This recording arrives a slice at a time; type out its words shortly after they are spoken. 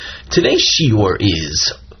Today's shiur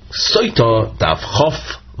is Sotah Daf Chof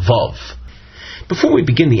Vav. Before we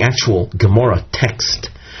begin the actual Gemara text,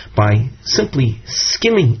 by simply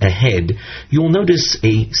skimming ahead, you'll notice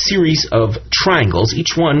a series of triangles,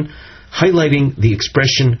 each one highlighting the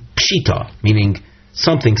expression pshita, meaning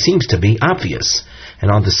something seems to be obvious. And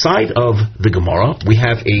on the side of the Gemara, we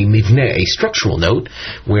have a mivneh, a structural note,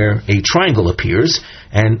 where a triangle appears,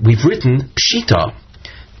 and we've written pshita.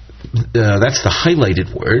 That's the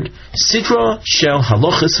highlighted word. Sidra shel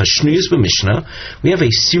halachas hashnuyos b'mishnah. We have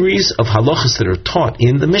a series of halachas that are taught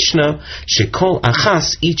in the Mishnah. Shekol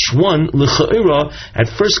achas, each one l'cha'ira, at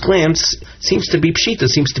first glance seems to be pshita,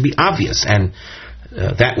 seems to be obvious, and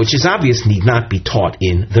that which is obvious need not be taught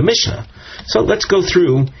in the Mishnah. So let's go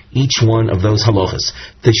through each one of those halachas.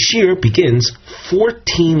 The shir begins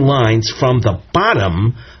 14 lines from the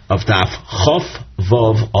bottom of Daf Chof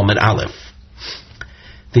Vav Amud Aleph.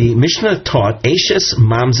 The Mishnah taught Eshes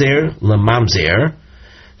Mamzer LeMamzer,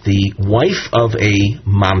 the wife of a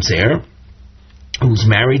Mamzer, who's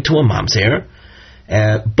married to a Mamzer.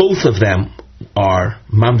 Both of them are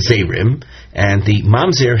Mamzerim, and the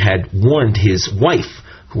Mamzer had warned his wife,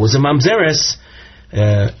 who was a Mamzeres.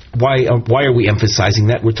 Why are we emphasizing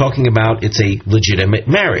that? We're talking about it's a legitimate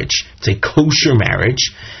marriage. It's a kosher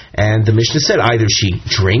marriage. And the Mishnah said either she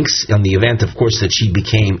drinks, in the event, of course, that she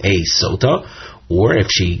became a Sotah, or if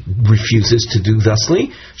she refuses to do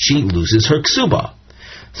thusly, she loses her ksuba.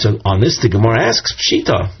 So on this, the Gemara asks,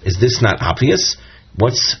 Pshita, is this not obvious?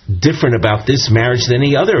 What's different about this marriage than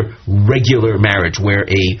any other regular marriage where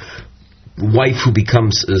a wife who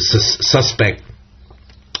becomes a suspect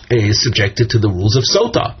is subjected to the rules of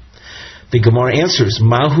Sotah? The Gemara answers,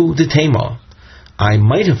 Mahu detema. I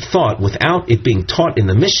might have thought, without it being taught in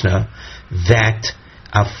the Mishnah, that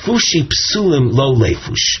afushi psulim lo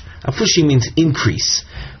lefush. Afushi means increase.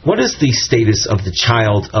 What is the status of the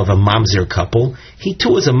child of a mamzer couple? He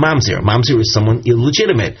too is a mamzer. Mamzer is someone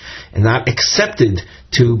illegitimate and not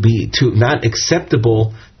not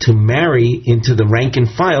acceptable to marry into the rank and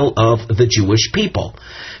file of the Jewish people.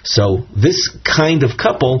 So this kind of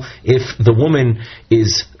couple, if the woman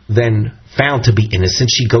is then found to be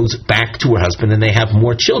innocent, she goes back to her husband and they have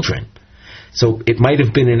more children. So it might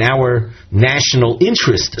have been in our national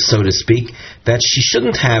interest, so to speak, that she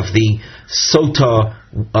shouldn't have the Sotah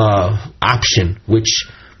option, which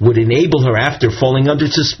would enable her, after falling under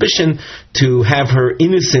suspicion, to have her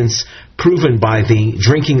innocence proven by the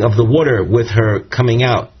drinking of the water with her coming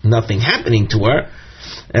out, nothing happening to her.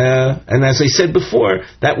 And as I said before,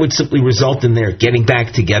 that would simply result in their getting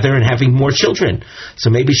back together and having more children. So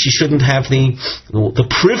maybe she shouldn't have the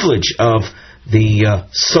privilege of the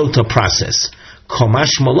Sotah process.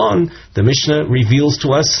 Komash Malon, the Mishnah reveals to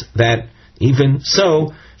us that even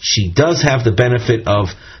so, she does have the benefit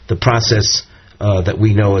of the process that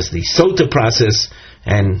we know as the Sotah process,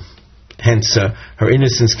 and hence her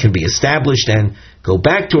innocence can be established and go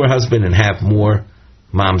back to her husband and have more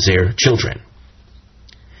mamzer children.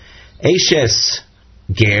 Eshes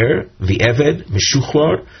ger v'eved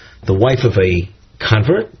mishuchlar, the wife of a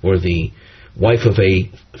convert, or the wife of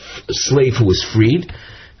a slave who was freed.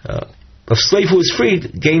 A slave who is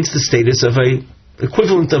freed gains the status of a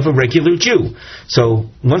equivalent of a regular Jew. So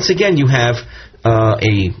once again, you have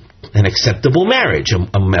an acceptable marriage.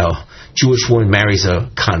 A Jewish woman marries a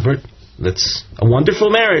convert. That's a wonderful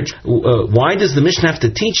marriage. Why does the Mishnah have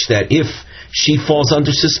to teach that if she falls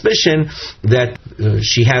under suspicion that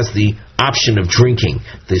she has the option of drinking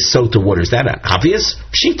the Sotah water? Is that obvious?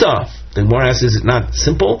 Pshita. The Gemara asks, is it not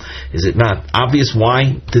simple? Is it not obvious?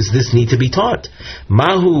 Why does this need to be taught?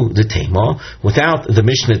 Mahu detema. Without the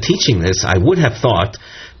Mishnah teaching this, I would have thought,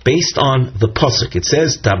 based on the pasuk, it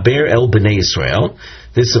says Daber el bnei Israel.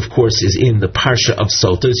 This, of course, is in the Parsha of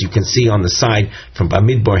Sotah, as you can see on the side from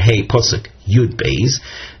Bamidbar Hey pasuk Yud Beis,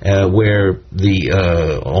 where the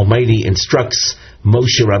Almighty instructs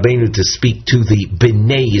Moshe Rabbeinu to speak to the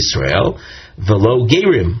Bnei Yisrael, Velo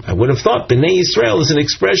Gerim. I would have thought Bnei Yisrael is an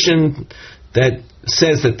expression that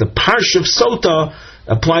says that the Parsha of Sotah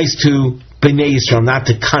applies to Bnei Yisrael, not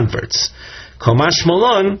to converts. Komash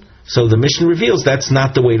Malon, so the Mishnah reveals that's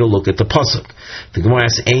not the way to look at the pasuk. The Gemara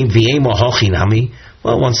asks, Ein v'emo hochinami.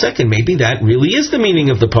 Well, one second, maybe that really is the meaning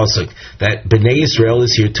of the pasuk, that Bnei Israel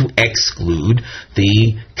is here to exclude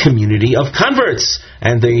the community of converts,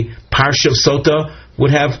 and the Parsha of Sotah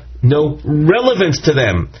would have no relevance to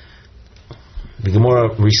them. The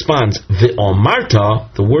Gemara responds, V'omarta,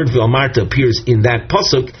 the word V'omarta appears in that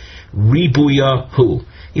pasuk, Ribuya hu.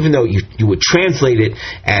 Even though you would translate it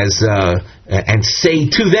as and say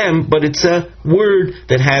to them, but it's a word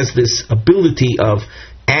that has this ability of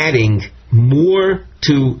adding more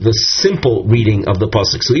to the simple reading of the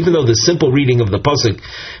pasuk. So even though the simple reading of the pasuk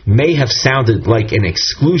may have sounded like an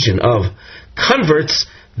exclusion of converts,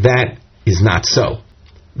 that is not so.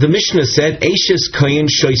 The Mishnah said, Eishes Kohen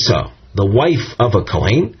Shoisa, the wife of a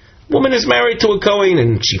Kohen. Woman is married to a Kohen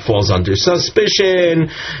and she falls under suspicion.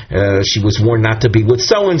 She was warned not to be with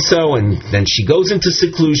so-and-so, and then she goes into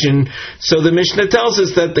seclusion. So the Mishnah tells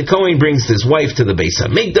us that the Kohen brings his wife to the Beis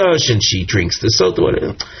HaMikdash and she drinks the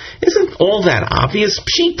Sotah. Isn't all that obvious?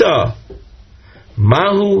 Pshita.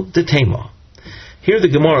 Mahu detema. Here the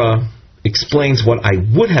Gemara explains what I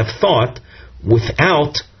would have thought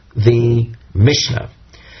without the Mishnah.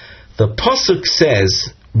 The Pasuk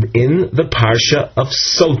says in the Parsha of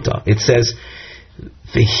Sotah, it says,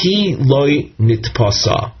 V'hi loy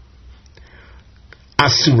nitpasa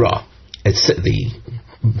asura. The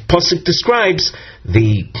Pasuk describes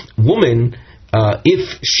the woman,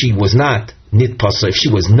 if she was not nitpasa, if she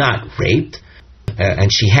was not raped, and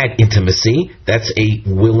she had intimacy, that's a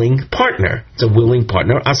willing partner. It's a willing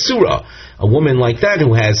partner, asura. A woman like that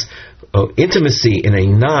who has intimacy in a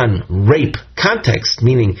non-rape context,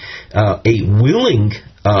 meaning a willing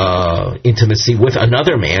intimacy with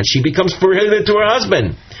another man, she becomes prohibited to her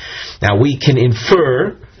husband. Now we can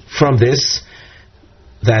infer from this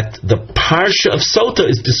that the Parsha of Sotah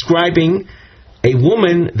is describing a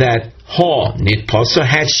woman that nitpasa,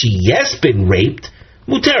 had she been raped,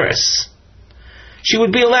 muteris, she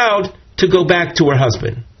would be allowed to go back to her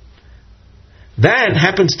husband. That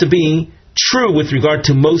happens to be true with regard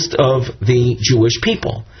to most of the Jewish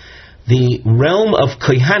people. The realm of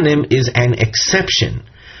Kohanim is an exception.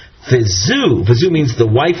 Vizu means the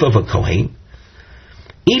wife of a Kohen.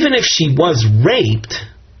 Even if she was raped,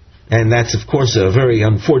 and that's of course a very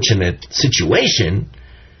unfortunate situation,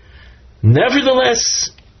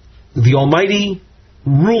 nevertheless, the Almighty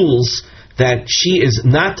rules that she is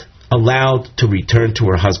not allowed to return to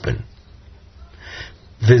her husband.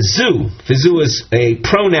 Vizu is a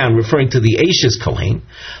pronoun referring to the Eishes Kohen.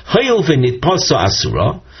 Hayil v'nitpasa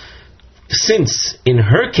asura. Since, in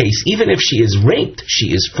her case, even if she is raped,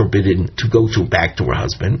 she is forbidden to go back to her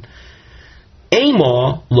husband.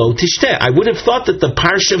 Ema lo tishteh. I would have thought that the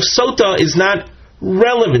Parsha of Sotah is not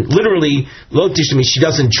relevant. Literally, lo tishteh means she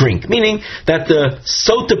doesn't drink, meaning that the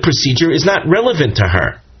Sotah procedure is not relevant to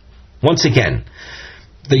her. Once again,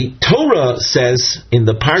 the Torah says in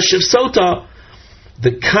the Parsha of Sotah,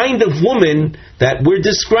 the kind of woman that we're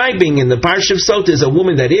describing in the Parsha of Sotah is a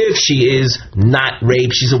woman that if she is not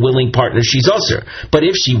raped, she's a willing partner, she's usher. But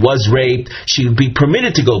if she was raped, she would be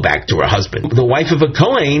permitted to go back to her husband. The wife of a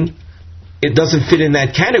Kohen, it doesn't fit in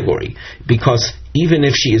that category, because even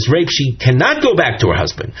if she is raped, she cannot go back to her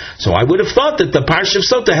husband. So I would have thought that the Parsha of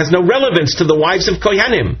Sotah has no relevance to the wives of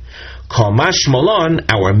Kohanim. Kamash Malon,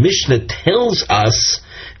 our Mishnah tells us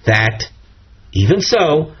that even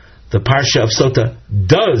so, the Parsha of Sotah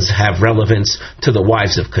does have relevance to the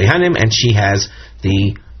wives of Kohanim, and she has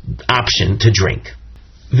the option to drink.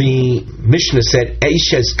 The Mishnah said,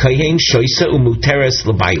 Eishes Kohen shoisa umuteres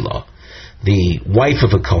l'bayla. The wife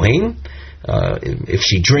of a Kohen, if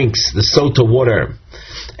she drinks the Sotah water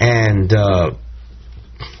and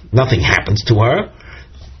nothing happens to her,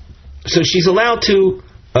 so she's allowed to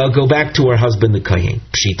go back to her husband, the Kohen.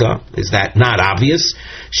 Pshita, is that not obvious?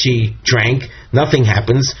 She drank, nothing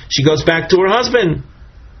happens, she goes back to her husband.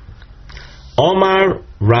 Omar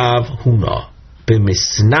Rav Huna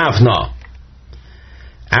b'misnavna.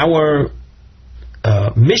 Our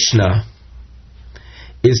Mishnah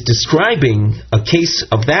is describing a case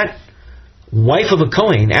of that wife of a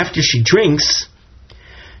Kohen. After she drinks,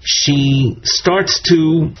 she starts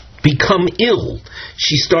to become ill.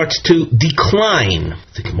 She starts to decline.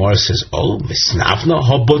 The Gemara says, "Oh, misnavna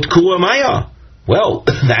habotku amaya." Well,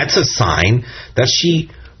 that's a sign that she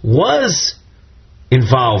was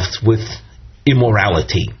involved with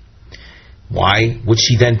immorality. Why would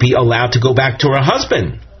she then be allowed to go back to her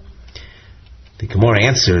husband? The Gemara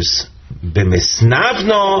answers,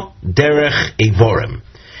 "B'misnavna derech evorim."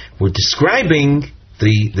 We're describing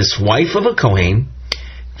this wife of a Kohen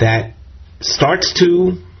that starts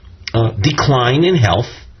to decline in health,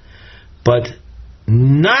 but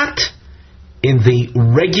not in the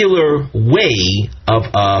regular way of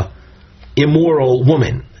a immoral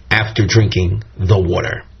woman after drinking the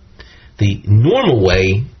water. The normal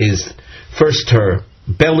way is first her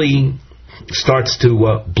belly starts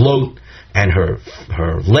to bloat, and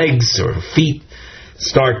her legs or her feet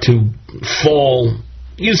start to fall,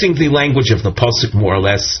 using the language of the pasuk more or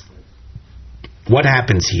less. What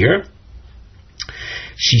happens here?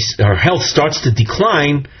 Her health starts to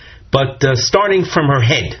decline, but starting from her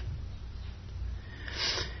head.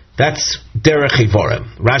 That's derech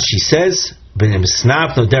evorim. Rashi says,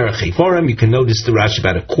 B'nisnavno derech chivorim. You can notice the Rashi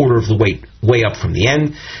about a quarter of the way up from the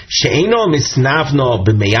end. She'eno misnavno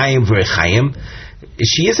b'meyayim v'rechayim.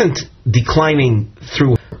 She isn't declining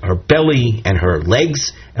through her belly and her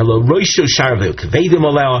legs. Rather,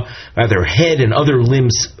 her head and other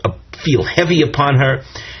limbs feel heavy upon her.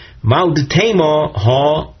 Ma'udetema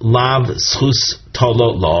ha lav schus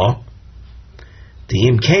tolo la. The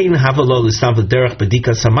imkein havalo l'snav l'derech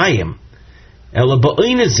bedika samayim. Ela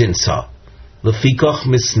ba'ina zinsa. Lefikach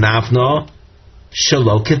misnavna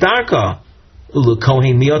shelo kedarka.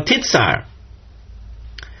 Ulukohen miotitzar.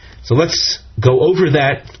 So let's go over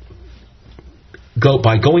that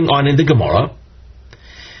by going on in the Gemara.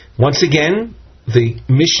 Once again, the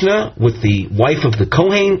Mishnah with the wife of the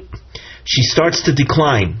Kohen, she starts to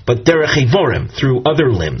decline, but derech evorim, through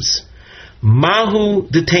other limbs. Mahu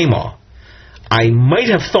detema. I might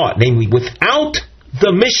have thought, namely without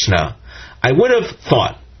the Mishnah, I would have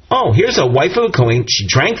thought, oh, here's a wife of a Kohen, she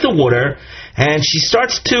drank the water, and she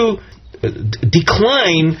starts to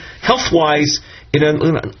decline health-wise in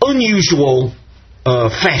an unusual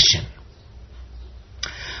fashion.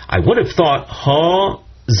 I would have thought, ha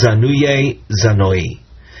zanuye zanoi.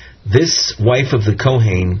 This wife of the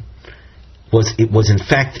Kohen was in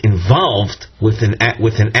fact involved with an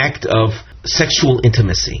act of sexual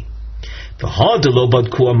intimacy. The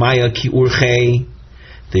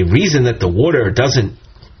reason that the water doesn't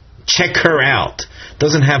check her out,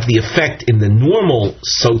 doesn't have the effect in the normal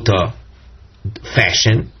Sotah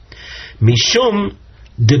fashion, mishum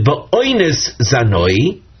de ba'oines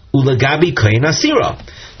zanoi ulagabi kohen asira,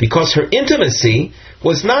 because her intimacy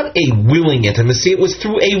was not a willing intimacy, it was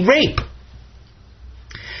through a rape.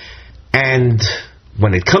 And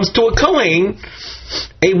when it comes to a Kohen,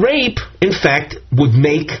 a rape, in fact, would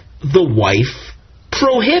make the wife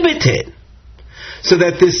prohibited. So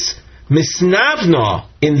that this misnavna,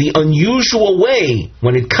 in the unusual way,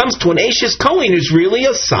 when it comes to an Ashes Kohen, is really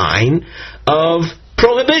a sign of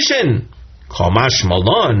prohibition. Chomash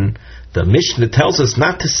Malon, the Mishnah tells us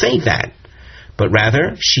not to say that, but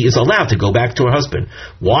rather she is allowed to go back to her husband.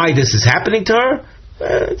 Why this is happening to her?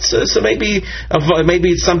 So maybe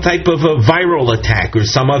it's some type of a viral attack or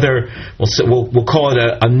some other. We'll call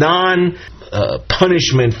it a non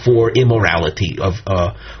punishment for immorality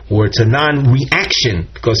or it's a non-reaction,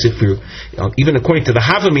 because if you're even according to the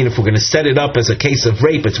Havamin, if we're going to set it up as a case of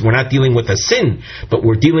rape, we're not dealing with a sin, but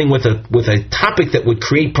we're dealing with a topic that would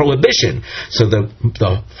create prohibition. So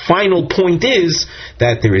the final point is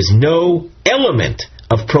that there is no element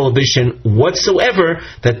of prohibition whatsoever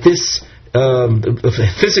that this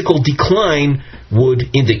physical decline would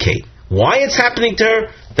indicate. Why it's happening to her,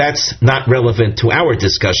 that's not relevant to our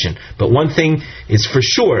discussion. But one thing is for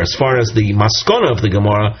sure, as far as the maskona of the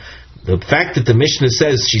Gemara, the fact that the Mishnah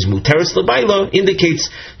says she's muteris l'bayla indicates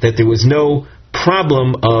that there was no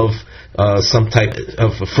problem of some type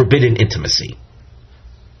of forbidden intimacy.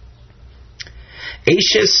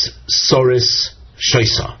 Ashes soris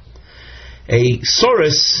shoisa. A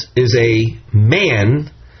soris is a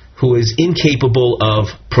man who is incapable of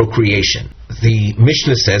procreation. The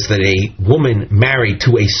Mishnah says that a woman married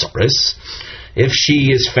to a soris, if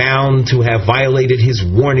she is found to have violated his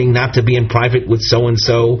warning not to be in private with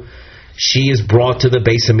so-and-so, she is brought to the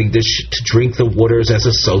Beis Hamikdash to drink the waters as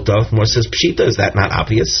a sotah. More says, Pshita, is that not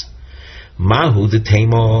obvious? Mahu the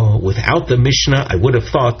Tema, without the Mishnah, I would have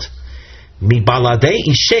thought, Mi baladei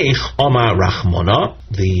isheich Oma Rachmona.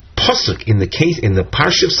 The pasuk in the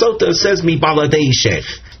Parsha of Sotah says Mi baladei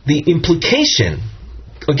isheich. The implication,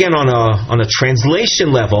 again on a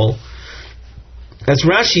translation level, as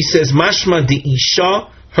Rashi says, Mashma de Isha,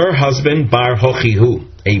 her husband, Bar Hochihu,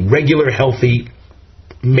 a regular, healthy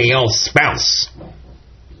male spouse.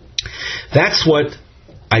 That's what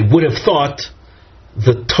I would have thought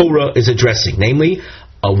the Torah is addressing, namely,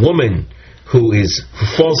 a woman who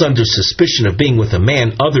falls under suspicion of being with a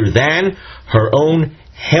man other than her own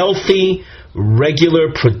healthy,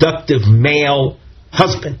 regular, productive male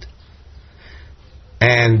husband.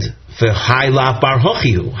 And the Hai Lav Bar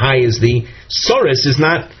Hochihu, Hai is the Soris, is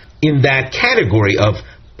not in that category of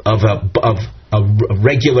a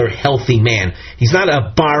regular, healthy man. He's not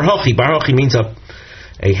a Bar Hochi. Bar Hochi means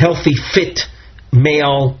a healthy, fit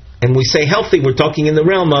male, and we say healthy, we're talking in the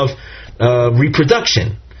realm of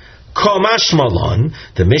reproduction. Komash Malon,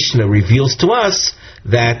 the Mishnah reveals to us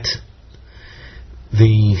that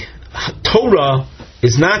the Torah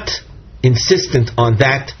is not insistent on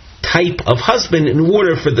that type of husband in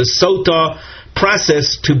order for the Sotah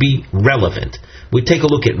process to be relevant. We take a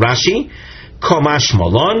look at Rashi. Komash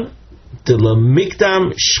Malon, de la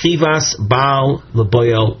mikdam shchivas baal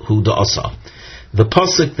leboyel hu da'asa. the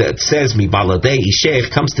pasuk that says Mi baladei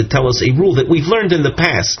ishech comes to tell us a rule that we've learned in the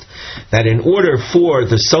past, that in order for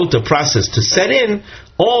the Sotah process to set in,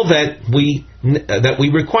 all that we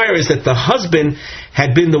require is that the husband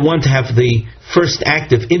had been the one to have the first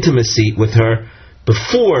act of intimacy with her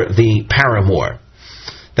before the paramour.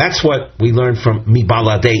 That's what we learn from Mi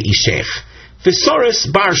baladei ishech. Visaurus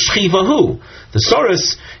bar shchivahu. The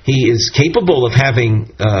Saurus, he is capable of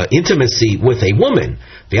having intimacy with a woman.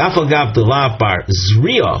 V'afagav delav bar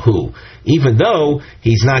zriyahu. Even though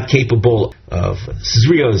he's not capable of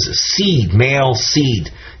zriya's seed, male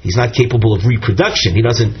seed, he's not capable of reproduction. He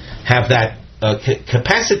doesn't have that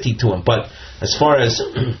capacity to him. But as far as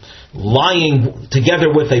lying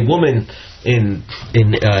together with a woman in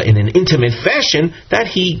an intimate fashion, that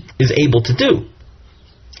he is able to do.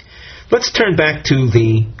 Let's turn back to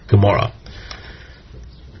the Gemara.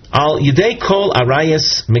 Al yidei kol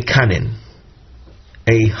arayas mekanin.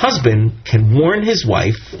 A husband can warn his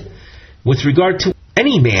wife with regard to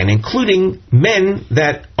any man, including men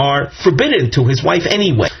that are forbidden to his wife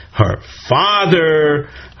anyway. Her father,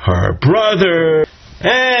 her brother,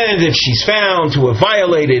 and if she's found to have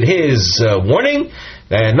violated his warning,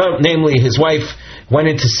 namely his wife went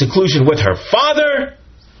into seclusion with her father,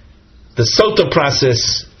 the Sotah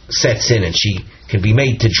process sets in and she can be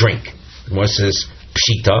made to drink. The Gemara says,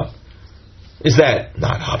 Pshita, is that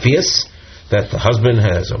not obvious? That the husband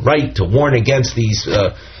has a right to warn against these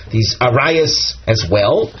arayas as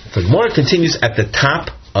well? The Gemara continues at the top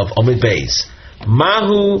of Amud Beis.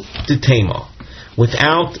 Mahu detema.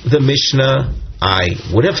 Without the Mishnah, I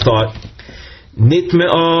would have thought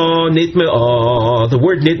Nitme'ah, Nitme'ah. The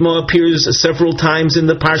word Nitme'ah appears several times in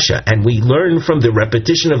the Parsha, and we learn from the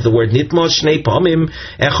repetition of the word Nitme'ah, Shnei Pamim,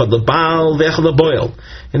 Echad L'Baal, V'Echad L'Boil.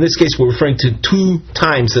 In this case, we're referring to 2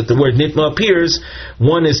 times that the word Nitme'ah appears.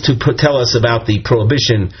 One is to tell us about the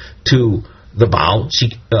prohibition to the Baal.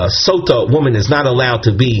 Sotah woman is not allowed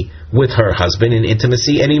to be with her husband in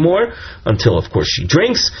intimacy anymore, until, of course, she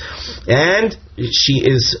drinks, and she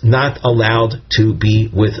is not allowed to be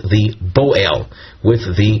with the Boel,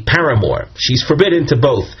 with the paramour. She's forbidden to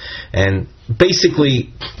both. And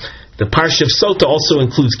basically, the Parsha of Sotah also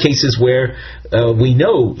includes cases where we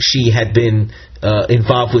know she had been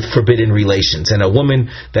involved with forbidden relations, and a woman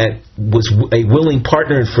that was a willing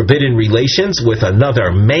partner in forbidden relations with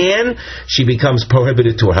another man, she becomes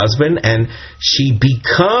prohibited to her husband, and she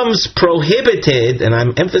becomes prohibited, and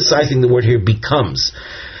I'm emphasizing the word here, becomes.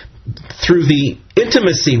 Through the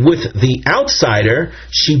intimacy with the outsider,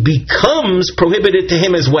 she becomes prohibited to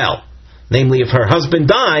him as well. Namely, if her husband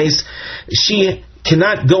dies, she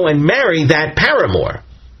cannot go and marry that paramour.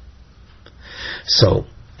 So,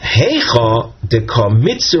 Heicha deka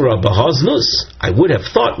mitzura b'haznus. I would have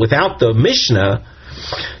thought without the Mishnah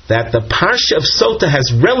that the Parsha of Sotah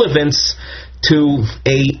has relevance to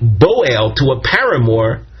a boel, to a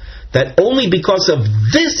paramour, that only because of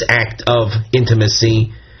this act of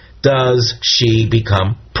intimacy does she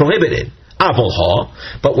become prohibited. Avolha.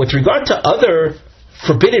 But with regard to other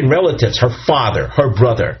forbidden relatives, her father, her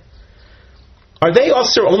brother, are they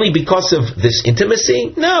also only because of this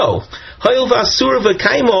intimacy? No.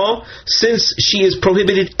 Since she is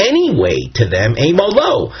prohibited anyway to them,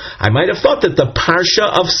 Eimolo. I might have thought that the Parsha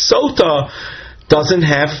of Sotah doesn't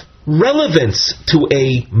have relevance to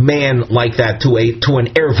a man like that, to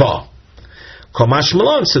an erva. Komash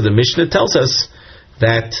Malon. So the Mishnah tells us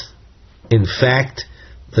that, in fact,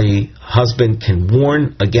 the husband can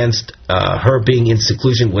warn against her being in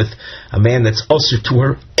seclusion with a man that's also to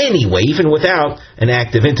her anyway, even without an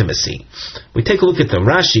act of intimacy. We take a look at the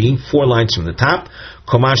Rashi, 4 lines from the top.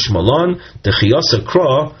 Komash Malon, the Chiyasa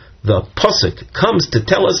Kra, the Pasuk comes to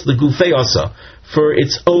tell us the Gufei Asa for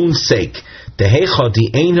its own sake. The Hecha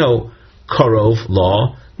di Eino Karov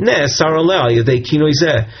Law. The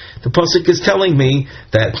Pasuk is telling me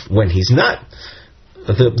that when he's not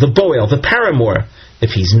the boel, the paramour, if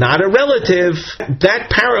he's not a relative, that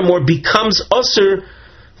paramour becomes usher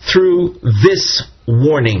through this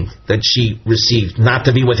warning that she received not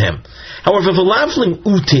to be with him. However, v'lavlim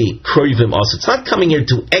uti kroivim also. It's not coming here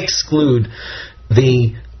to exclude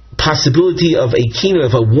the possibility of a kina,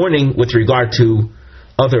 of a warning with regard to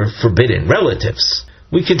other forbidden relatives.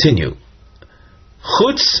 We continue.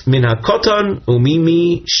 Chutz min hakoton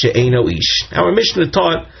umimi she'eno ish. Our Mishnah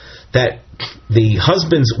taught that the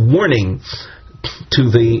husband's warning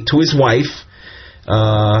to his wife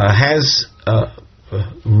has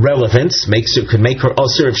relevance, could make her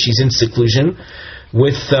usher if she's in seclusion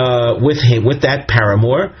with him, with that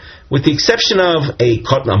paramour, with the exception of a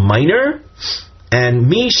minor and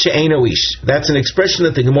mi she'eno ish. That's an expression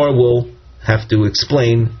that the Gemara will have to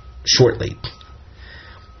explain shortly.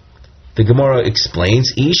 The Gemara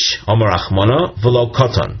explains, Ish Amar Achmana v'lo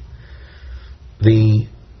katan. The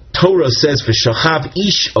Torah says, V'shachav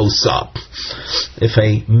ish osab. If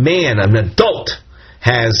a man, an adult,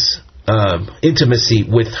 has intimacy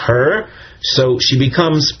with her, so she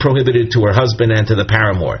becomes prohibited to her husband and to the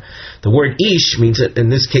paramour. The word ish means, in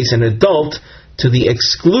this case, an adult, to the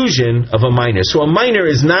exclusion of a minor. So a minor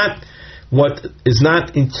is not what is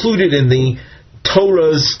not included in the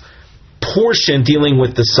Torah's portion dealing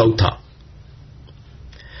with the Sotah.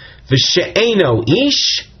 V'she'eno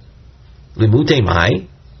ish limutei mai.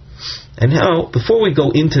 And now, before we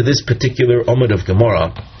go into this particular Omid of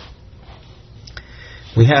Gemara,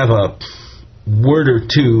 we have a word or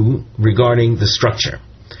two regarding the structure.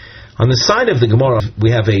 On the side of the Gemara,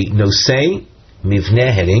 we have a nosei,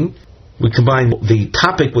 mivneh heading. We combine the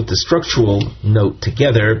topic with the structural note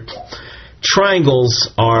together.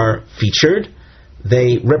 Triangles are featured.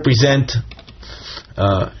 They represent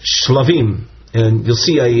shlavim. And you'll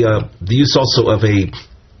see the use also of a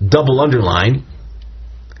double underline,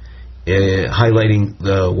 highlighting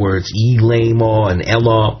the words Ilemo and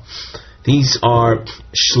Ella. These are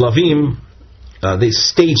shlavim, these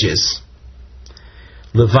stages.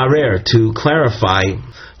 Levarer, to clarify,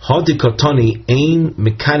 Hadikotoni ein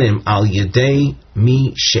mekanim al yedei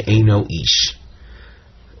mi she'eno ish.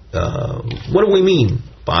 What do we mean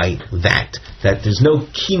by that? That there's no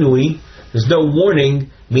kinui, there's no warning,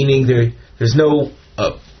 meaning there's no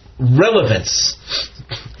relevance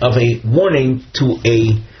of a warning to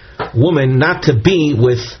a woman not to be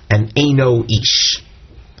with an Eino Ish.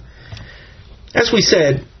 As we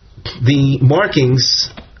said, the markings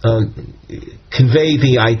convey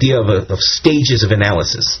the idea of stages of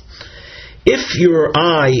analysis. If your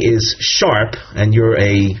eye is sharp and you're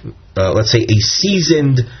let's say a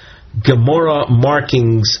seasoned Gemara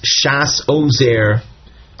markings Shas Ozer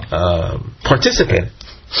participant,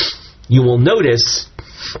 you will notice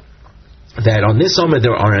that on this Omer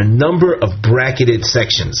there are a number of bracketed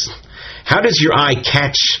sections. How does your eye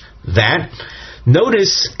catch that?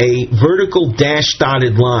 Notice a vertical dash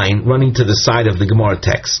dotted line running to the side of the Gemara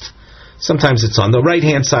text. Sometimes it's on the right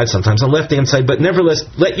hand side, sometimes on the left hand side, but nevertheless,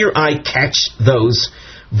 let your eye catch those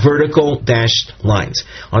vertical dashed lines.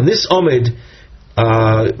 On this Omid,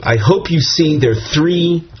 I hope you see there are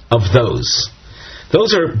 3 of those.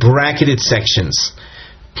 Those are bracketed sections.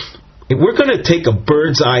 We're going to take a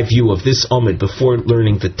bird's eye view of this Omid before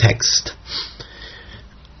learning the text.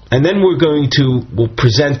 And then we'll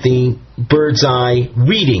present the bird's eye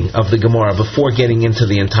reading of the Gemara before getting into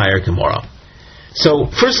the entire Gemara. So,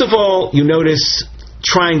 first of all, you notice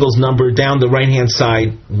triangles numbered down the right-hand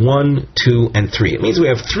side, 1, 2, and 3. It means we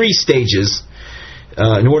have 3 stages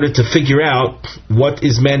in order to figure out what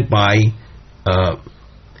is meant by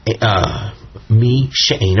mi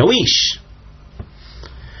she'eno ish.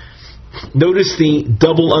 Notice the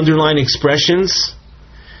double underline expressions.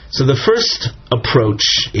 So the first approach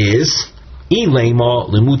is ilema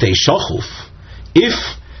limute shachuf. If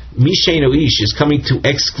mi she'eno ish is coming to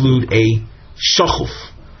exclude a shachuf,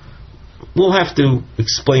 we'll have to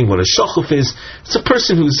explain what a shachuf is. It's a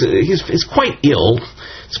person who's quite ill.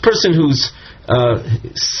 It's a person whose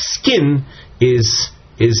skin is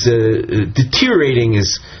deteriorating,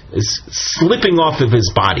 is slipping off of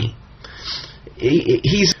his body.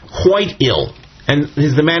 He's quite ill, and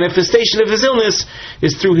the manifestation of his illness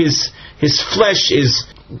is through his flesh is.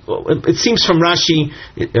 It seems from Rashi,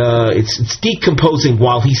 it's decomposing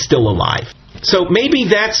while he's still alive. So maybe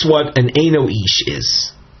that's what an Eino Ish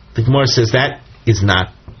is. The Gemara says that is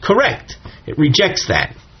not correct. It rejects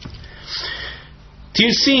that. Do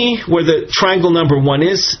you see where the triangle number 1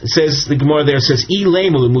 is? It says, the Gemara there says,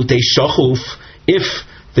 if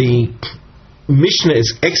the Mishnah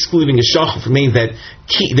is excluding a shachuf, meaning that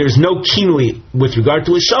there's no kinui with regard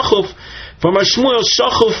to a shachuf, from a Shmuel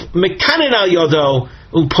shachuf mekanen al yodo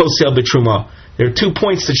uposel betruma. There are 2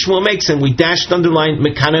 points that Shmuel makes, and we dashed underline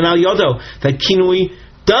mekanen al yodo, that kinui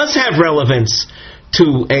does have relevance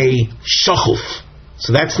to a shachuf.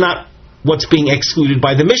 So that's not what's being excluded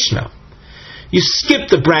by the Mishnah. You skip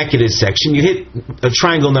the bracketed section, you hit a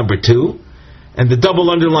triangle number 2, and the double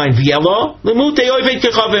underline vielo lemute oived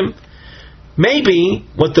kechavim. Maybe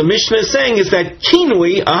what the Mishnah is saying is that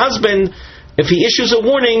kinui, a husband, if he issues a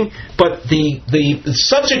warning, but the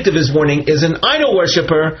subject of his warning is an idol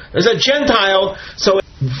worshipper, is a Gentile, so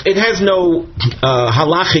it has no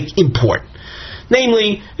halachic import.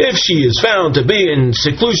 Namely, if she is found to be in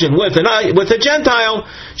seclusion with a Gentile,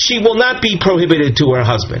 she will not be prohibited to her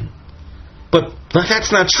husband. But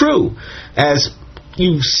that's not true. As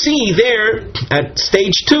you see there at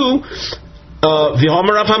stage 2, Same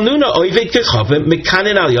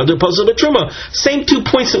 2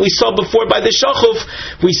 points that we saw before by the shachuf,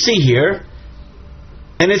 we see here,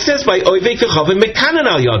 and it says by oivei kechavim mekanen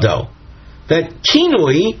al yado that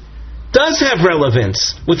kinui does have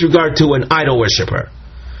relevance with regard to an idol worshipper.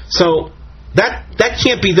 So that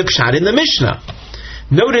can't be the pshat in the Mishnah.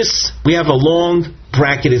 Notice we have a long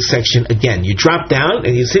bracketed section again. You drop down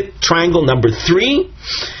and you hit triangle number 3.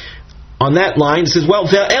 On that line, it says, well,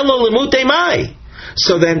 ve'elo lemutei mai.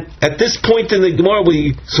 So then, at this point in the Gemara,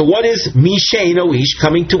 so what is misheino ish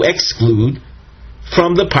coming to exclude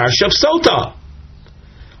from the parsha of Sotah?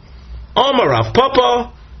 Amarav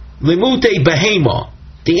Papa lemutei behema.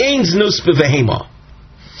 The ain's nus bevehema.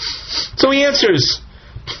 So he answers,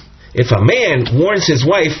 if a man warns his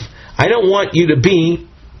wife, I don't want you to be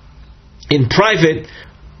in private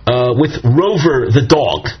with Rover the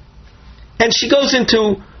dog, and she goes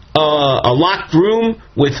into a locked room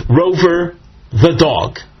with Rover the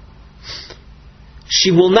dog,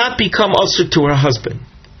 she will not become usher to her husband.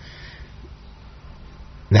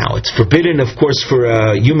 Now, it's forbidden, of course, for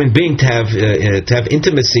a human being to have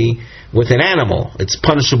intimacy with an animal. It's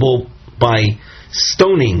punishable by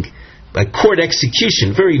stoning, by court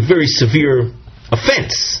execution, very, very severe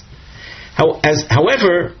offense.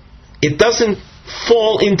 However, it doesn't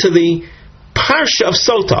fall into the parsha of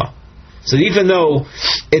Sotah. So even though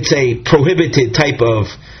it's a prohibited type of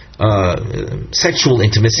sexual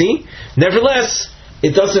intimacy, nevertheless,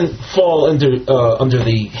 it doesn't fall under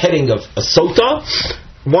the heading of a Sotah.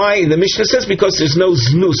 Why? The Mishnah says because there's no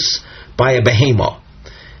znus by a behema.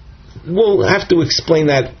 We'll have to explain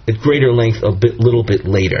that at greater length little bit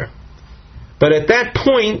later. But at that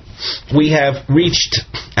point, we have reached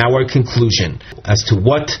our conclusion as to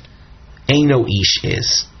what Eino Ish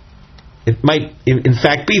is. It might, in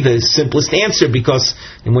fact, be the simplest answer, because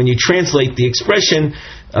when you translate the expression,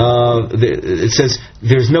 it says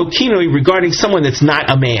there's no kinui regarding someone that's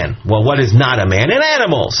not a man. Well, what is not a man? An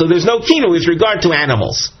animal. So there's no kinui with regard to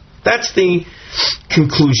animals. That's the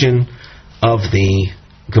conclusion of the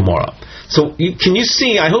Gemara. So can you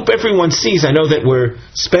see, I hope everyone sees, I know that we're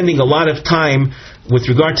spending a lot of time with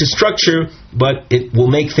regard to structure, but it will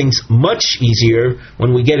make things much easier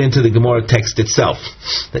when we get into the Gemara text itself.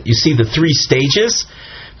 That you see the 3 stages,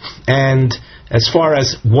 and as far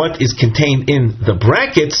as what is contained in the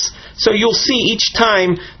brackets, so you'll see each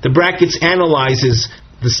time the brackets analyzes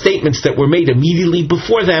the statements that were made immediately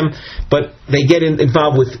before them, but they get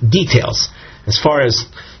involved with details. As far as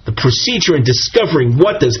the procedure in discovering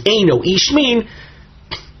what does Eino Ish mean,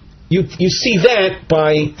 you see that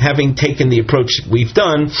by having taken the approach we've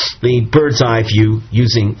done, the bird's eye view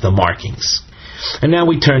using the markings. And now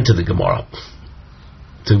we turn to the Gemara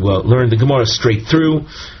to learn the Gemara straight through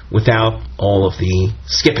without all of the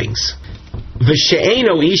skippings.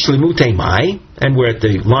 V'she'eino ish limutei mai, and we're at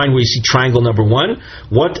the line where you see triangle number 1.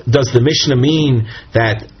 What does the Mishnah mean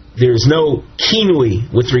that there's no kinui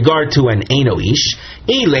with regard to an Eino Ish?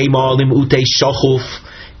 Ilema limutei shachuf.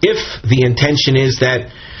 If the intention is that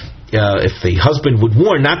if the husband would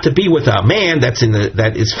warn not to be with a man that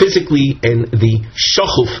is physically in the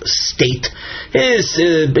shachuf state,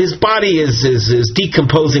 his body is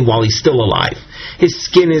decomposing while he's still alive. His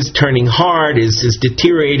skin is turning hard, is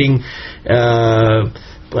deteriorating. Someone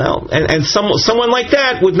like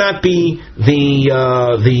that would not be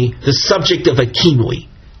the subject of a kinui.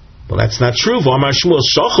 Well, that's not true. V'amar Shmuel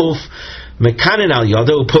shachuf mekanen al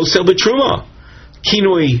yado posel b'truma.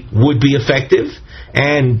 Kinui would be effective,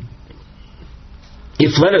 and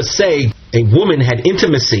if, let us say, a woman had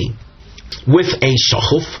intimacy with a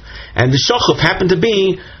shachuf, and the shachuf happened to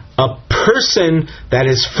be a person that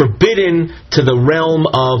is forbidden to the realm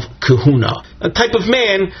of kahuna, a type of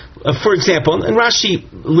man, for example, and Rashi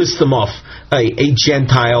lists them off, a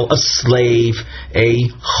Gentile, a slave, a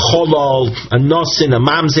cholol, a nosin, a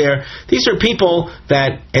mamzer. These are people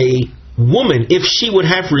that a woman, if she would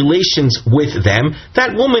have relations with them,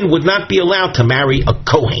 that woman would not be allowed to marry a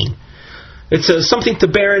Kohen. It's something to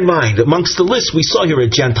bear in mind. Amongst the list we saw here a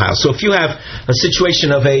Gentile. So if you have a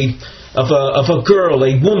situation of a girl,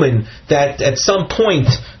 a woman that at some point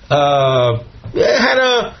had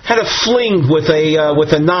a fling with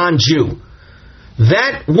a non-Jew,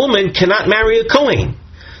 that woman cannot marry a Kohen.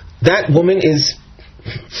 That woman is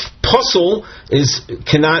puzzle,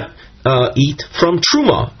 cannot eat from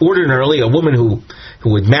truma. Ordinarily, a woman who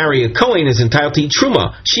would marry a Kohen is entitled to eat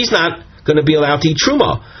truma. She's not going to be allowed to eat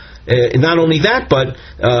truma. Not only that, but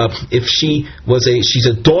if she's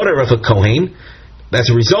a daughter of a Kohen, as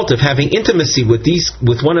a result of having intimacy with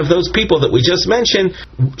one of those people that we just mentioned,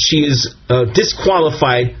 she is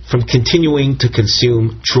disqualified from continuing to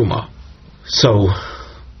consume truma. So,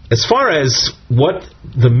 as far as what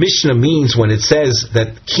the Mishnah means when it says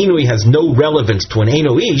that kinui has no relevance to an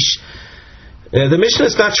Eino Ish, the Mishnah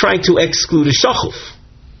is not trying to exclude a shachuf.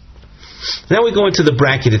 Now we go into the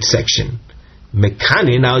bracketed section.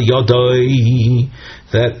 Mekanin al yodoi,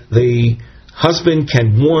 that the husband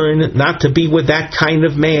can warn not to be with that kind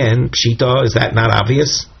of man. Pshita, is that not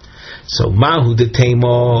obvious? So mahu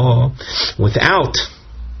detema, without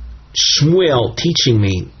Shmuel teaching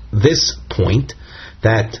me this point,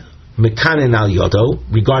 that mekanin al yodo,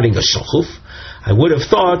 regarding a shachuf, I would have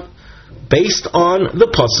thought, based on the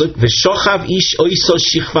pasuk, v'shochav ish oiso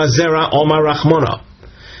shichva zera omar rachmona.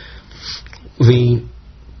 The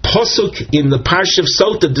pasuk in the Parsha of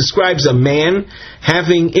Sotah describes a man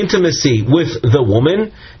having intimacy with the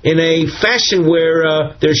woman in a fashion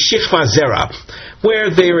where there's shichva zera, where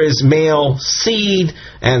there is male seed,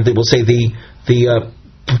 and they will say the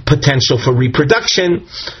potential for reproduction.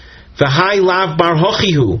 V'hai lav bar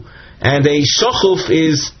hochihu, and a shachuf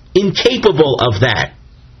is incapable of that.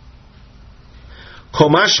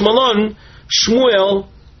 Komash Malon, Shmuel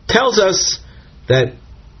tells us that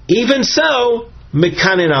even so,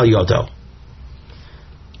 mekanin al yodo.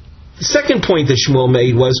 The second point that Shmuel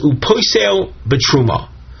made was upoisel betruma,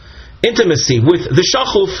 intimacy with the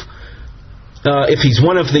shachuf. If he's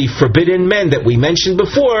one of the forbidden men that we mentioned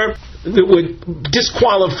before, it would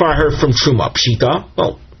disqualify her from truma. Pshita.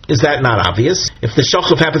 Well, is that not obvious? If the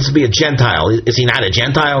shachuf happens to be a Gentile, is he not a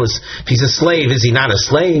Gentile? If he's a slave, is he not a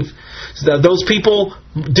slave? So those people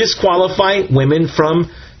disqualify women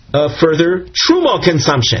from further truma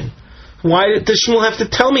consumption. Why does Shmuel have to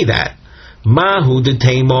tell me that? Mahu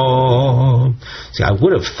detemo. See, I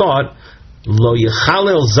would have thought lo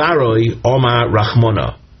yechalel zaroi oma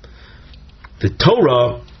rachmona. The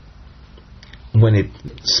Torah, when it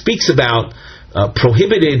speaks about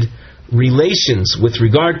prohibited relations with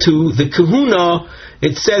regard to the kahuna,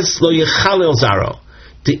 it says lo yechalel zaro.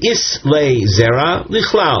 The is le zera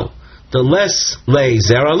lichlal. The less le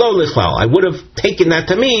zera lo lichlal. I would have taken that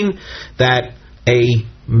to mean that a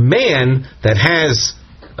man that has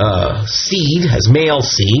seed, has male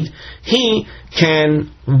seed, he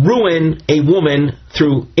can ruin a woman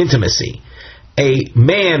through intimacy. A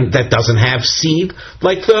man that doesn't have seed,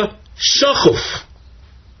 like the shachuf,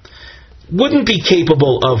 wouldn't be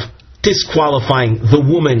capable of disqualifying the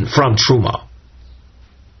woman from truma.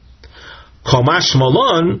 Komash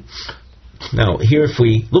malon. Now, here, if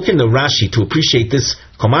we look in the Rashi to appreciate this,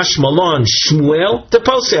 Komash malon Shmuel de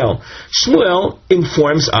posel. Shmuel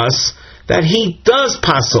informs us that he does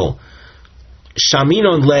pasel.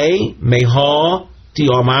 Shaminon le meha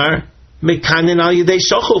diomar mekanin al yedei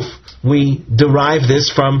shachuf. We derive this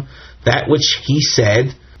from that which he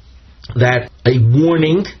said, that a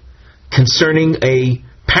warning concerning a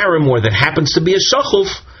paramour that happens to be a shachuf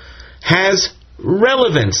has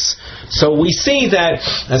relevance. So we see that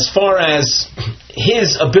as far as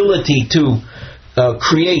his ability to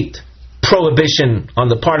create prohibition on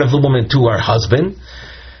the part of the woman to her husband,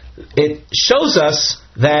 it shows us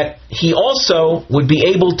that he also would be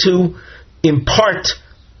able to impart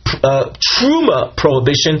truma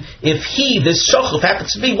prohibition if he, this shachuf,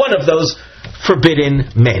 happens to be one of those forbidden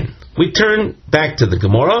men. We turn back to the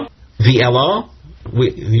Gemara, V'ela.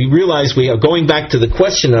 We realize we are going back to the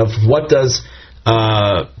question of what does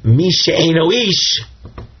Mi she'eino ish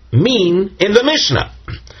mean in the Mishnah.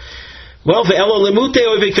 Well, V'ela lemute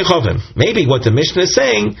oivei kechavim. Maybe what the Mishnah is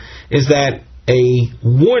saying is that a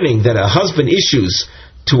warning that a husband issues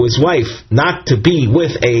to his wife not to be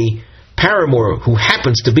with a paramour who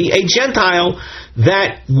happens to be a Gentile,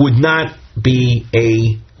 that would not be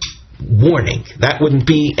a warning. That wouldn't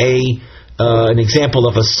be an example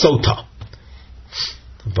of a sotah.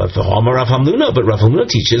 But Rav Hamnuna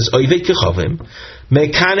teaches oivei kechavim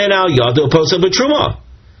mekanen al yado posel betruma.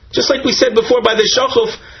 Just like we said before, by the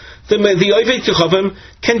shachuf, the oivei kechavim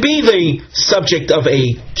can be the subject of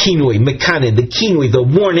a kinui, mekanen, the kinui, the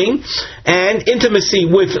warning, and intimacy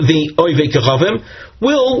with the oivei kechavim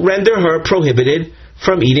will render her prohibited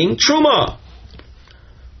from eating truma.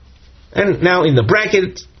 And now in the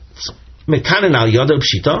bracket, mekanen al yado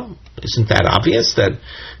pshita, isn't that obvious that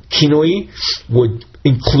kinui would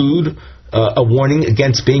include a warning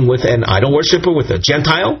against being with an idol worshipper, with a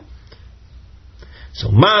Gentile? So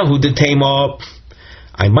mahu detema.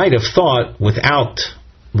 I might have thought, without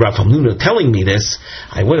Rav Hamnuna telling me this,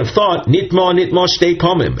 I would have thought nitma shtei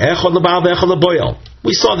pomim echad lebal ve'echad leboyel.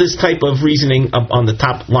 We saw this type of reasoning up on the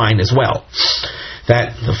top line as well.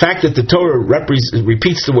 That the fact that the Torah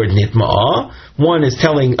repeats the word nitma, one is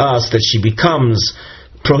telling us that she becomes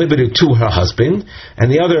prohibited to her husband,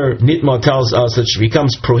 and the other nitma tells us that she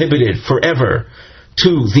becomes prohibited forever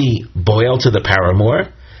to the boil, to the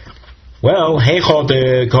paramour. Well, I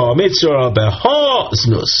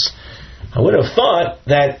would have thought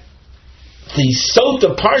that the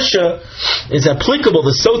Sotah Parsha is applicable,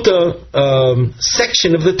 the Sotah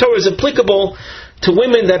section of the Torah is applicable to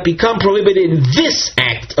women that become prohibited in this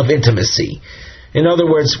act of intimacy. In other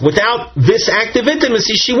words, without this act of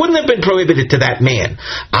intimacy, she wouldn't have been prohibited to that man.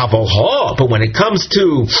 But when it comes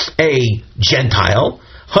to a Gentile,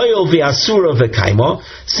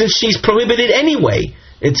 since she's prohibited anyway,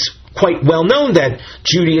 it's quite well known that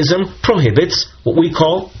Judaism prohibits what we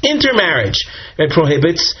call intermarriage. It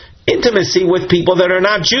prohibits intimacy with people that are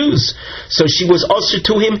not Jews. So she was usher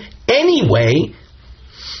to him anyway.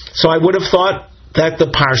 So I would have thought that the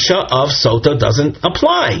Parsha of Sotah doesn't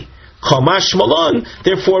apply.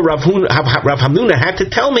 Therefore, Rav Hamnuna had to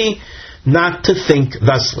tell me not to think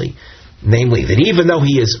thusly. Namely, that even though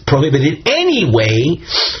he is prohibited anyway,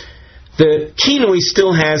 the kinui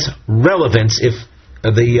still has relevance if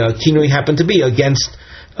the kinui happened to be against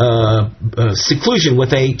seclusion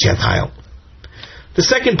with a Gentile. The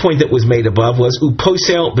second point that was made above was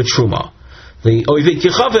uposel b'truma. The oivit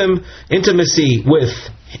yichavim, intimacy with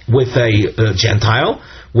a Gentile,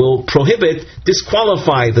 will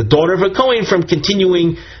disqualify the daughter of a Kohen from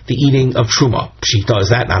continuing the eating of truma. Pshita, is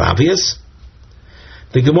that not obvious?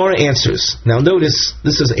 The Gemara answers. Now notice,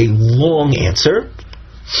 this is a long answer.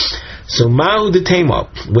 So Mahu Detema,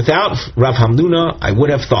 without Rav Hamnuna, I would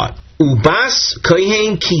have thought, Ubas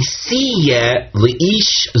Kohen Kisiye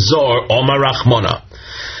Leish Zor Omar Rachmona.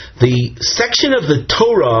 The section of the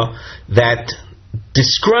Torah that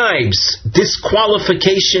describes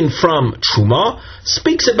disqualification from Truma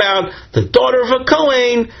speaks about the daughter of a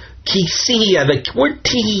Kohen, Kisiya. The word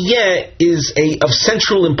Tihiyeh is of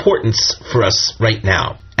central importance for us right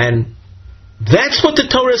now. And that's what the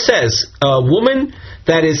Torah says. A woman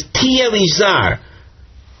that is Tiyelizar,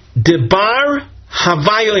 Debar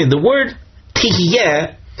Havayoin. The word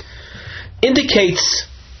Tihiyeh indicates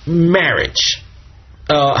marriage.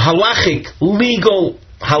 Legal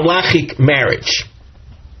halachic marriage.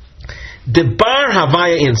 Debar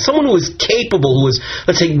Havayoin, someone who is capable, who is,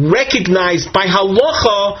 let's say, recognized by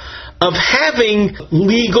halacha of having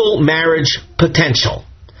legal marriage potential.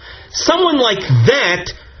 Someone like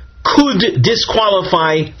that could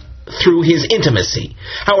disqualify through his intimacy.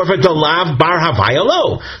 However, Dalav Bar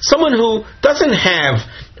Havayalo, someone who doesn't have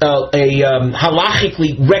a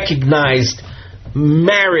halachically recognized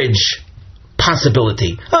marriage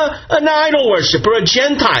possibility, an idol worshiper, a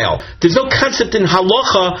Gentile. There's no concept in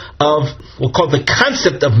halacha of, we'll call the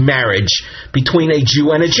concept of marriage between a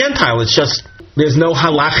Jew and a Gentile. It's just, there's no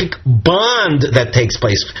halachic bond that takes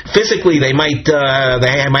place. Physically, they might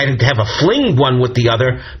have a fling one with the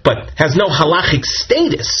other, but has no halachic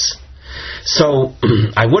status. So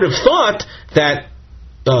I would have thought that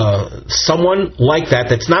someone like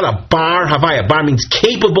that's not a bar havaya. Bar means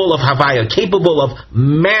capable of havaya, capable of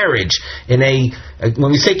marriage.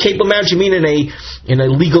 When we say capable of marriage, you mean in a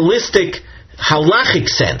legalistic halachic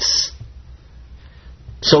sense.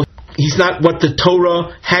 So he's not what the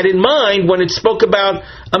Torah had in mind when it spoke about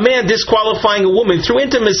a man disqualifying a woman through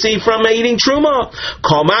intimacy from eating truma.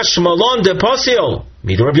 Kamash malon de posil.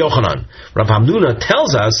 Mida Rav Yochanan. Rav Hamnuna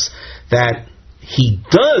tells us that he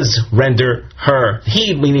does render her,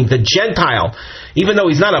 he meaning the Gentile, even though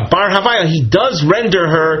he's not a bar havaya, he does render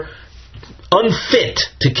her unfit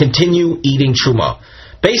to continue eating truma.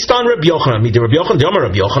 Based on Rabbi Yochanan, Mida Rabbi Yochanan, Dama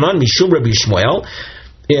Rabbi Yochanan, Mishum Rabbi Shmuel,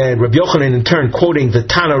 and Rabbi Yochanan in turn quoting the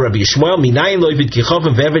Tana Rabbi Shmuel, Minayin loivid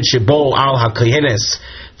kichavim ve'evet shebo al ha'kohenes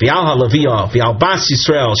v'al ha'laviyah v'al bas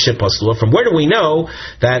Yisrael sheposlu. From where do we know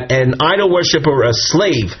that an idol worshiper or a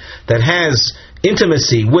slave that has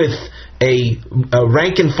intimacy with a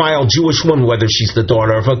rank and file Jewish woman, whether she's the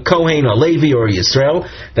daughter of a Kohen, a Levi, or a Yisrael,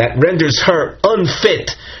 that renders her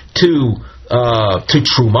unfit to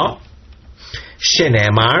Truma?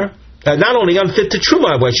 Shenemar, not only unfit to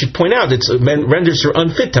Truma, but I should point out, it renders her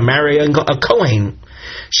unfit to marry a Kohen.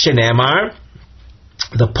 Shenemar,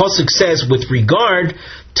 the Pasuk says with regard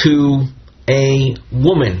to a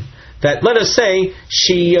woman, that, let us say,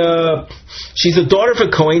 she's the daughter of a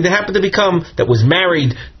Kohen that was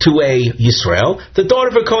married to a Yisrael. The daughter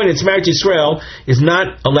of a Kohen that's married to Yisrael is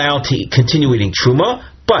not allowed to continue eating truma,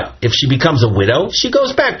 but if she becomes a widow, she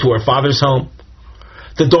goes back to her father's home.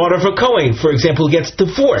 The daughter of a Kohen, for example, gets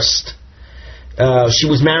divorced. She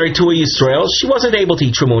was married to a Yisrael. She wasn't able to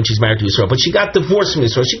eat truma when she's married to Yisrael, but she got divorced from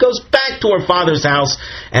Yisrael. She goes back to her father's house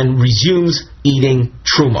and resumes eating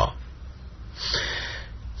truma.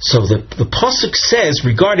 So the pasuk says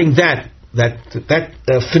regarding that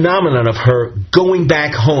phenomenon of her going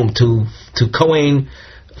back home to Kohen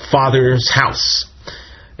father's house,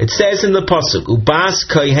 It says in the pasuk, "Ubas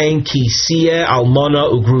kohen kisiye almona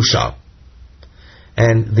ugrusha."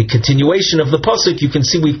 And the continuation of the pasuk, you can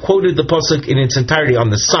see we've quoted the pasuk in its entirety on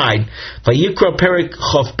the side. Vayikra perik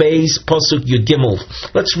chof beis pasuk yud gimel.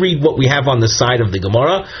 Let's read what we have on the side of the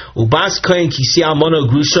Gemara. Ubas kohen kisiye almona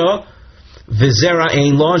ugrusha. Vizera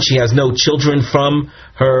ein lo, and she has no children from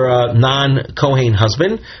her non-Kohen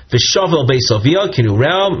husband. V'shavel beisavia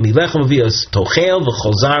kinurel milechem avios tochel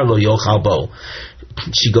v'chozar lo yochal bo.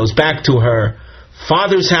 She goes back to her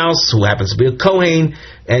father's house, who happens to be a Kohen,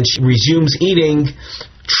 and she resumes eating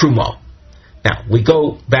truma. Now we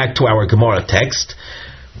go back to our Gemara text.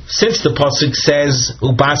 Since the pasuk says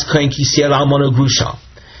ubas kohen kisiel almonu grusha,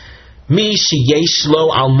 mi sheyesh lo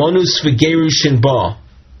almonus v'gerushin ba.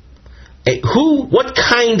 What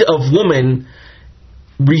kind of woman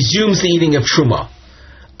resumes the eating of truma?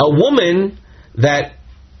 A woman that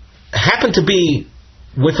happened to be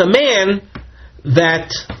with a man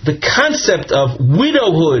that the concept of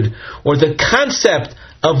widowhood or the concept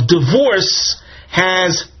of divorce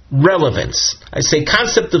has relevance. I say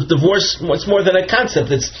concept of divorce, what's more than a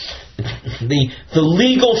concept? It's the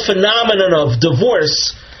legal phenomenon of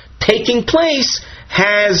divorce taking place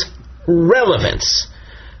has relevance.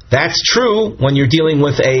 That's true when you're dealing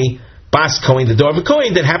with a Bas Kohen, the daughter of a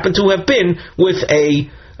Kohen, that happened to have been with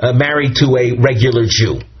married to a regular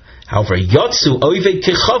Jew. However, Yotzu Oived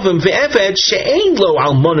Kechavim Ve'eved She'ein Lo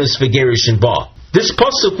Almonus V'Gerishin Ba. This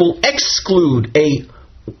pasuk will exclude a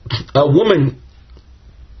woman,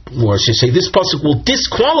 or I should say, this pasuk will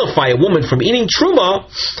disqualify a woman from eating truma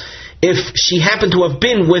if she happened to have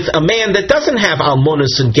been with a man that doesn't have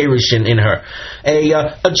almonus and gerushin in her,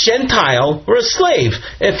 a Gentile or a slave.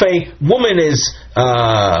 If a woman is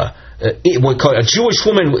a Jewish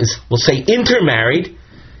woman, we'll say intermarried,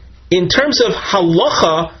 in terms of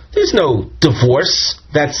halacha, there's no divorce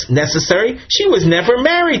that's necessary. She was never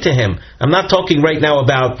married to him. I'm not talking right now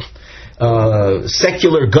about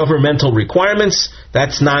secular governmental requirements.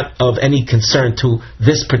 That's not of any concern to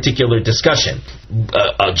this particular discussion.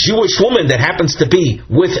 A Jewish woman that happens to be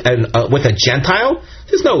with a Gentile,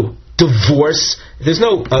 there's no divorce. There's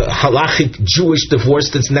no halachic Jewish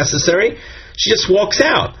divorce that's necessary. She just walks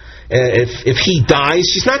out. If he dies,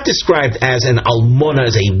 she's not described as an almona,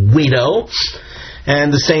 as a widow.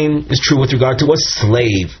 And the same is true with regard to a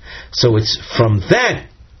slave. So it's from that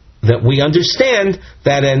we understand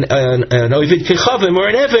that an Ovid Kechavim or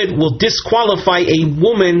an Eved will disqualify a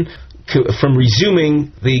woman from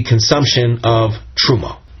resuming the consumption of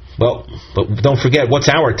Truma. Well, but don't forget, what's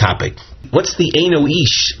our topic? What's the Eino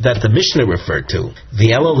Ish that the Mishnah referred to?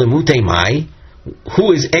 The Elo Lemute Mai,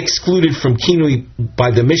 who is excluded from Kinui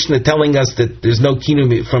by the Mishnah telling us that there's no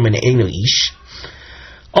Kinui from an Eino Ish?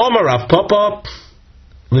 Omar Rav Papa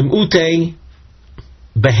Lemute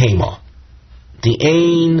Behema. The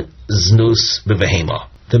Ein Znus Bevehema.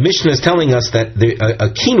 The Mishnah is telling us that a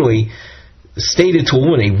kinui stated to a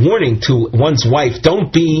woman, a warning to one's wife,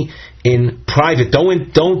 don't be in private,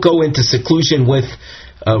 don't go into seclusion with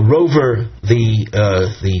Rover,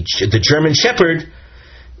 the German Shepherd.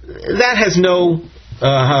 That has no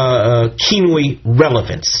kinui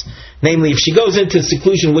relevance. Namely, if she goes into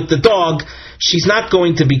seclusion with the dog, she's not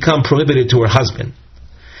going to become prohibited to her husband.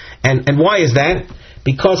 And why is that?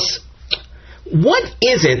 Because what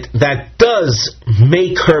is it that does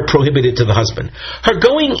make her prohibited to the husband? Her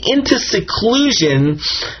going into seclusion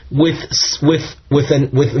with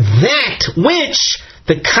that which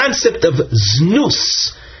the concept of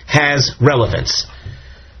znus has relevance.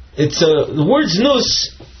 It's the word znus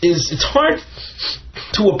it's hard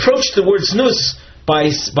to approach the word znus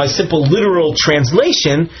by simple literal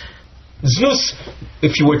translation. Znus,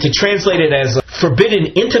 if you were to translate it as forbidden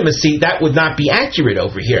intimacy, that would not be accurate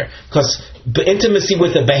over here, because intimacy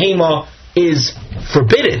with a behema is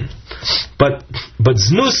forbidden. But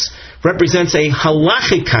znus represents a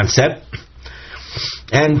halachic concept,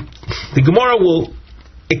 and the Gemara will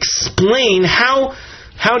explain how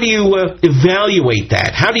do you evaluate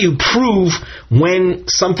that? How do you prove when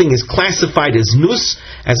something is classified as znus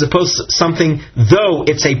as opposed to something, though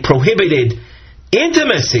it's a prohibited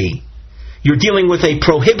intimacy, you're dealing with a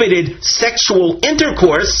prohibited sexual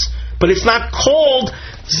intercourse, but it's not called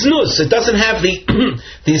znus. It doesn't have the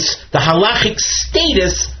halachic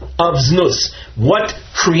status of znus. What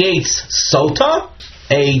creates sotah?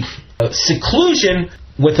 A seclusion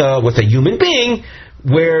with a human being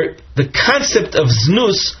where the concept of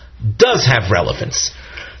znus does have relevance.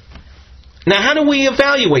 Now, how do we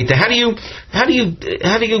evaluate that? How do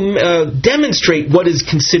you demonstrate what is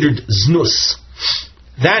considered znus?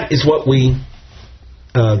 That is what we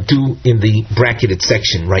do in the bracketed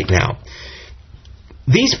section right now.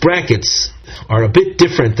 these brackets are a bit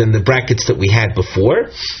different than the brackets that we had before,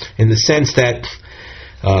 in the sense that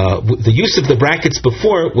the use of the brackets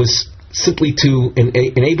before was simply to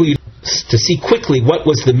enable you to see quickly what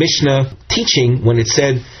was the Mishnah teaching when it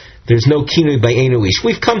said there's no kinui by Eino Ish.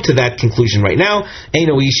 We've come to that conclusion right now.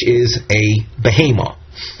 Eino Ish is a behema.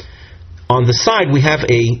 On the side we have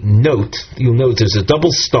a note. You'll note there's a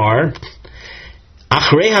double star.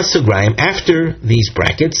 Achrei HaSugrayim, after these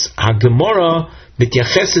brackets, HaGemara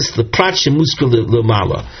mityacheses l'prat shemuskar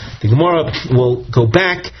l'mala. The Gemara will go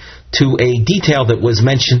back to a detail that was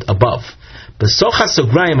mentioned above. B'soch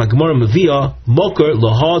HaSugrayim HaGemara mevia moker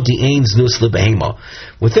loha di'ein znus lebehema.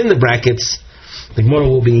 Within the brackets, the Gemara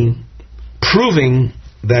will be proving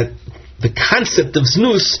that the concept of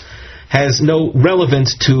znus has no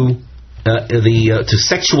relevance to to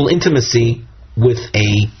sexual intimacy with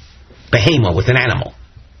a behema, with an animal.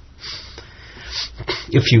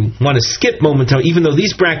 If you want to skip momentarily, even though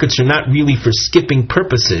these brackets are not really for skipping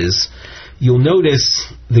purposes, you'll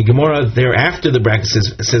notice the Gemara there after the brackets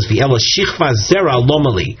says V'ela shichva zera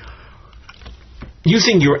lomali.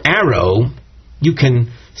 Using your arrow, you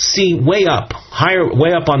can see way up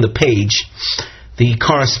on the page, the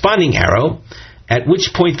corresponding arrow, at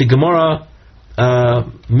which point the Gemara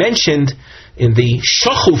mentioned in the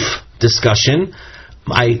shachuf discussion.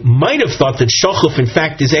 I might have thought that shachuf in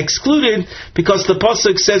fact is excluded because the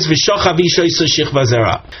pasuk says v'shachav isha shichva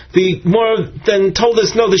zera. The Gemara then told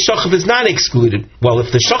us no, the shachuf is not excluded. Well,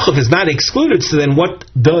 if the shachuf is not excluded, so then what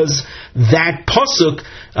does that pasuk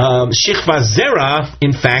shichva zera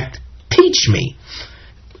in fact teach me?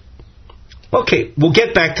 Okay, we'll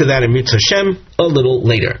get back to that in Mitzvah Hashem a little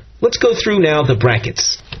later. Let's go through now the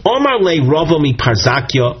brackets. Omar le Rava mi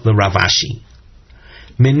Parzakya le Ravashi.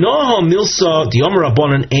 Minoho milsa diomar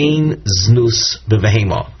rabbanan ein znus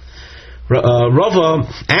bevehema. Rava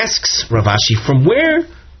asks Ravashi, from where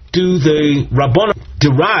do the rabbanan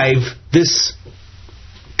derive this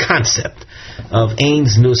concept of ein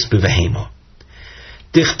znus bevehema?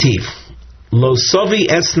 Dichtiv lo sovi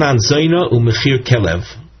esnan zoina umechir kelev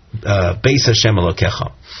beis Hashem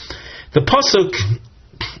Elokecha. The pasuk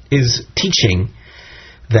is teaching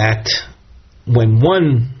that when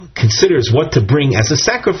one considers what to bring as a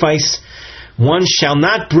sacrifice, one shall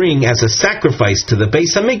not bring as a sacrifice to the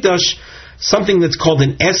Beis Hamikdash something that's called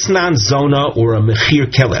an esnan zona or a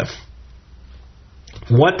mechir kelev.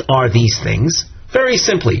 What are these things? Very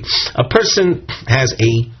simply, a person has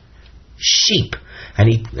a sheep,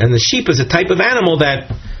 and the sheep is a type of animal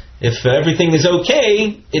that, if everything is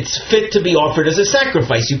okay, it's fit to be offered as a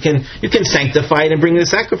sacrifice. You can sanctify it and bring it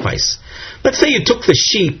as a sacrifice. Let's say you took the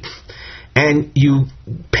sheep and you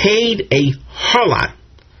paid a harlot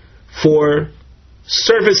for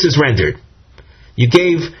services rendered. You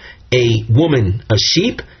gave a woman a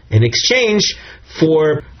sheep in exchange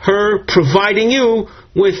for her providing you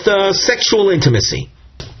with sexual intimacy.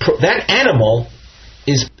 That animal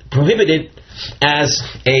is prohibited as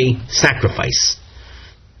a sacrifice.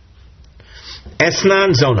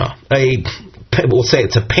 Esnan zona. We'll say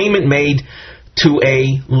it's a payment made to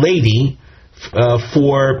a lady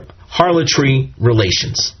for harlotry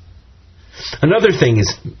relations. Another thing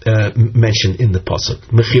is mentioned in the pasuk,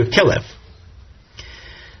 mechir kelev.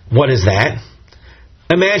 What is that?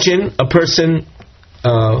 Imagine a person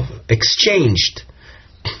exchanged.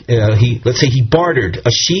 Let's say he bartered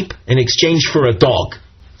a sheep in exchange for a dog.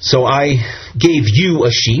 So I gave you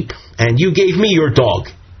a sheep, and you gave me your dog.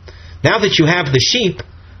 Now that you have the sheep,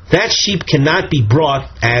 that sheep cannot be brought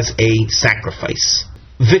as a sacrifice.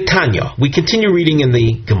 Vitanya. We continue reading in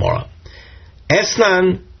the Gemara.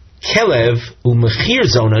 Esnan kelev umechir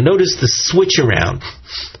zona. Notice the switch around.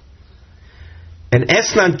 An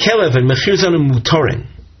esnan kelev and mechir zona mutorin.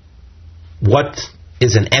 What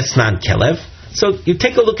is an esnan kelev? So you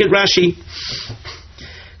take a look at Rashi.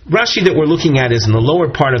 Rashi that we're looking at is in the lower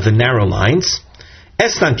part of the narrow lines.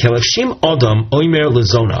 Esnan kelev shim odam oimer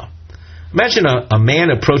lezona. Imagine a man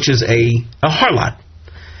approaches a harlot.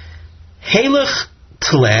 Halach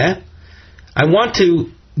tle, I want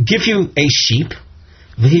to give you a sheep.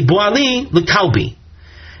 V'hibuali l'kalbi,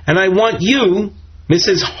 and I want you,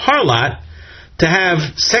 Mrs. Harlot, to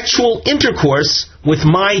have sexual intercourse with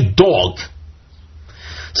my dog.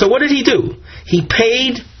 So what did he do? He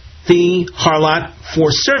paid the harlot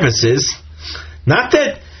for services, not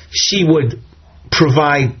that she would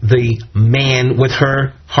provide the man with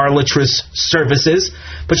her harlotrous services,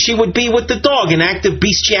 but she would be with the dog, an act of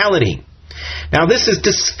bestiality. Now this is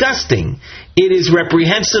disgusting. It is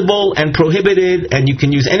reprehensible and prohibited, and you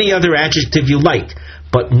can use any other adjective you like.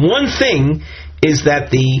 But one thing is that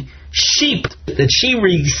the sheep that she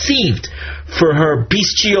received for her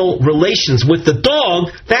bestial relations with the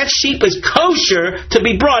dog, that sheep is kosher to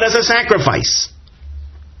be brought as a sacrifice.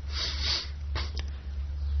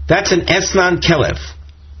 That's an Esnan Kelev.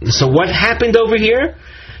 So what happened over here?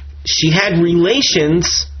 She had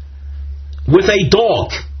relations with a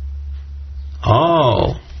dog.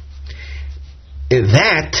 Oh.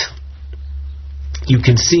 That, you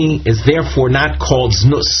can see, is therefore not called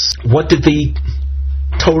znus. What did the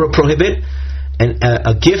Torah prohibit?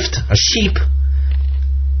 A gift, a sheep,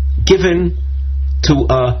 given to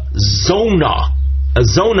a zonah. A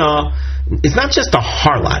zonah is not just a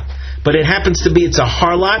harlot, but it happens to be it's a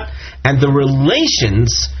harlot, and the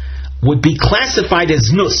relations would be classified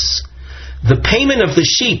as nus. The payment of the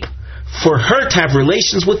sheep for her to have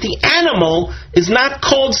relations with the animal is not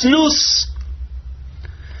called znus.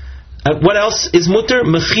 What else is mutter?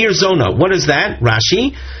 Mechir zona. What is that?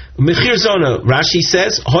 Rashi. Mechir zona. Rashi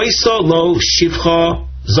says, Hoiso lo shivcha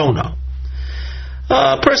zona.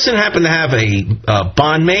 A person happened to have a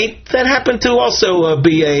bondmate that happened to also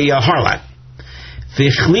be a harlot.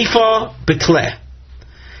 V'chlifa betle.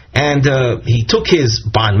 And he took his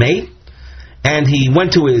bondmate and he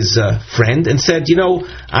went to his friend and said,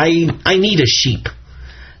 I need a sheep.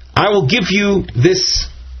 I will give you this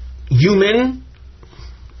human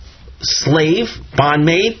slave,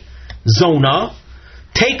 bondmaid, Zona,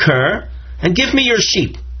 take her and give me your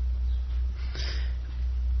sheep.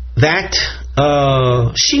 That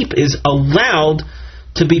sheep is allowed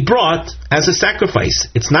to be brought as a sacrifice.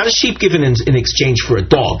 It's not a sheep given in exchange for a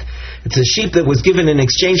dog. It's a sheep that was given in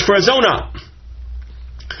exchange for a Zona.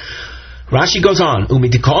 Rashi goes on,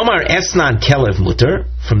 Umidika esnan kelev mutter,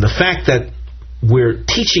 from the fact that we're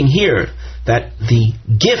teaching here that the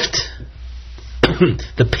gift,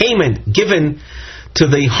 the payment given to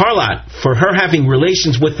the harlot for her having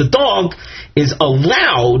relations with the dog is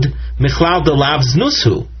allowed, michlal de lavs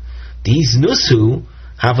nusu. These nusu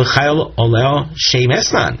have a chayil oleo shem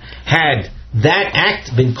esnan. Had that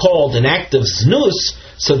act been called an act of znus,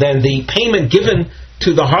 so then the payment given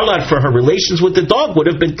to the harlot for her relations with the dog would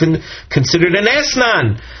have been considered an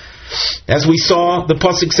esnan. As we saw, the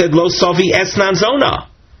pasuk said, Lo savi esnan zona.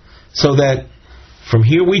 So that from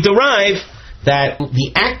here we derive that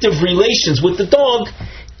the act of relations with the dog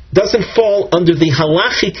doesn't fall under the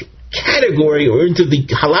halachic category or into the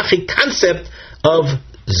halachic concept of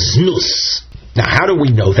znus. Now, how do we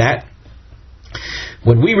know that?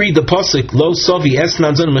 When we read the pasuk, Lo savi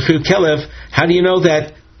esnan zona mechir kelev, how do you know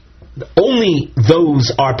that only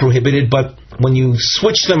those are prohibited, but when you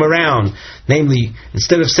switch them around, namely,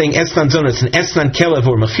 instead of saying esnan zona, it's an esnan kelev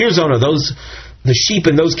or mechir zona, the sheep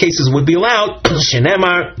in those cases would be allowed.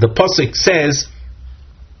 Shenemar, the pasuk says,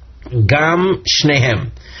 Gam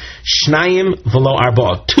shnehem, shnayim v'lo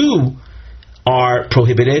arba. Two are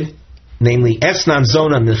prohibited, namely esnan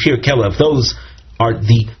zona and mechir kelev. Those are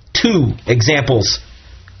the two examples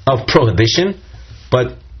of prohibition,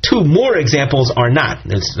 but two more examples are not.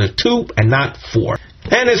 It's the two and not four.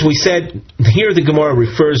 And as we said, here the Gemara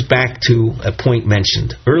refers back to a point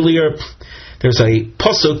mentioned earlier. There's a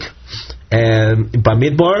pasuk,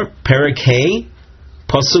 Bamidbar, Perek Hey,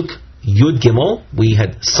 pasuk Yud Gimel. We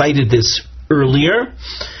had cited this earlier.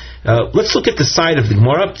 Let's look at the side of the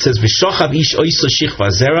Gemara. It says, V'shochav ish oisa shichva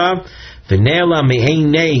zera, v'ne'ela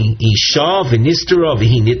me'einei isha, v'nistera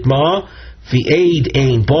v'hi nitma, v'eid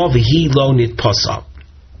ein ba, v'hi lo nitpasa.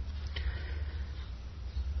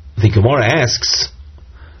 The Gemara asks,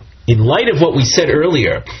 in light of what we said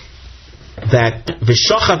earlier, that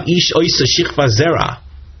V'shachav ish oisa shichva zera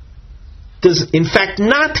does in fact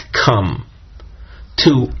not come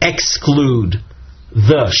to exclude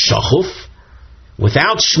the shachuf.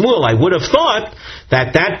 Without Shmuel, I would have thought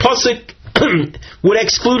that pasuk would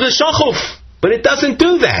exclude the shachuf, but it doesn't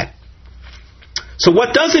do that. So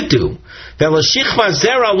what does it do? V'lashichva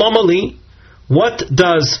zera lomali. What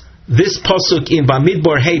does this pasuk in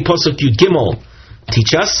Bamidbar Hey, pasuk Yud Gimel,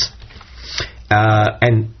 teach us?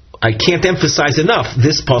 And I can't emphasize enough,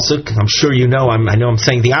 this pasuk, I'm sure you know, I know I'm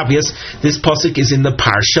saying the obvious, this pasuk is in the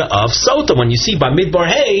parsha of Sotah. When you see Bamidbar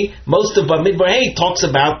Hey, most of Bamidbar Hey talks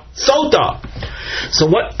about Sotah. So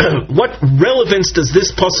what relevance does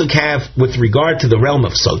this pasuk have with regard to the realm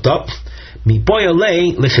of Sotah? Mi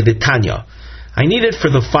boyale lichedetanya. I need it for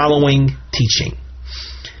the following teaching.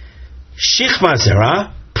 Shichva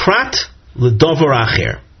zera prat ledover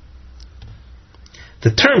acher.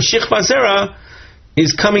 The term shichva zera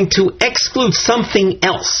is coming to exclude something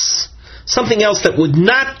else that would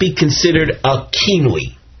not be considered a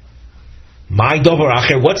kinui. My dover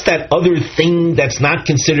acher, what's that other thing that's not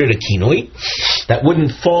considered a kinui? That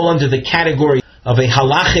wouldn't fall under the category of a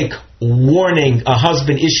halachic warning a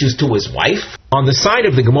husband issues to his wife. On the side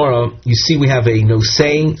of the Gemara, you see we have a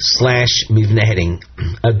nosei/mivne heading.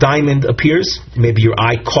 A diamond appears. Maybe your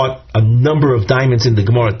eye caught a number of diamonds in the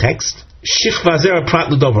Gemara text. Shichva zera prat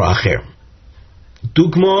l'dover acher.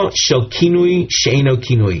 Dugma shel kinui she'eno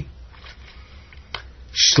kinui.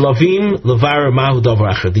 Shlavim levar mahu dover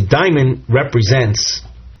acher. The diamond represents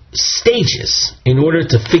stages in order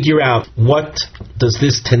to figure out what does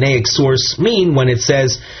this Tanaic source mean when it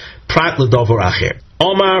says prat l'dover acher.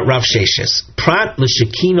 Omar Rav Sheshes, prat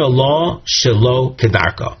l'shekino lo shelo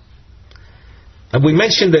kedarka. And we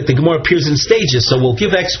mentioned that the Gemara appears in stages, so we'll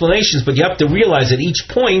give explanations, but you have to realize at each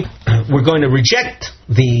point we're going to reject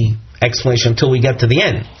the explanation until we get to the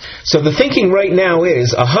end. So the thinking right now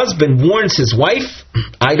is a husband warns his wife,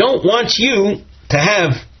 I don't want you to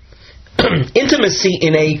have intimacy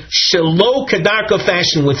in a shelo kedarka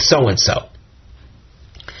fashion with so-and-so.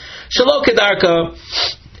 Shelo kedarka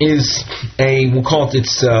is we'll call it,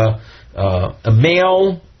 it's a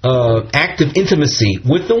male act of intimacy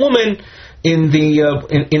with the woman in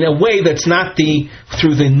a way that's not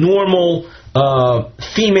through the normal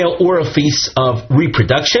female orifice of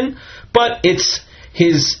reproduction, but it's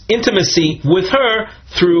his intimacy with her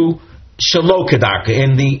through shelo kedarka,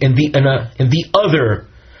 in the other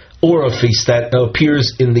orifice that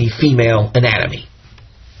appears in the female anatomy.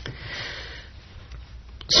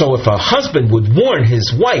 So if a husband would warn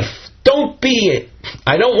his wife,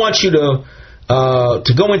 I don't want you to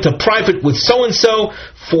go into private with so and so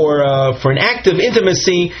for an act of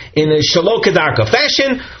intimacy in a shelo kedarka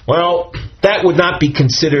fashion, well, that would not be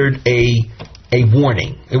considered a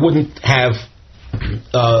warning. It wouldn't have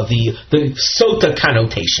the Sotah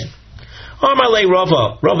connotation. Amalei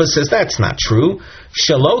Rava says that's not true.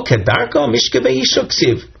 Shelo kedarka mishkevei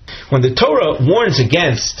yishuksiv. When the Torah warns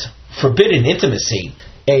against forbidden intimacy,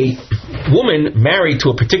 a woman married to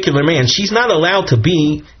a particular man, she's not allowed to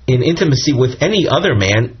be in intimacy with any other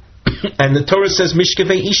man, and the Torah says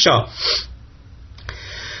mishkevei isha.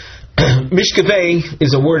 Mishkevei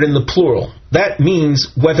is a word in the plural. That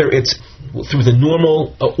means whether it's through the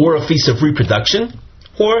normal orifice of reproduction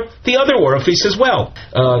or the other orifice as well.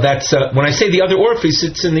 That's when I say the other orifice,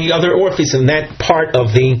 it's in the other orifice, in that part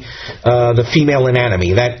of the female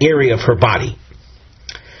anatomy, that area of her body.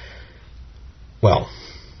 Well,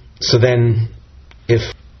 so then,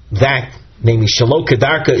 if that, namely shelo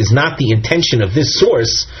kedarka, is not the intention of this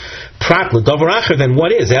source, prat l'dover acher, then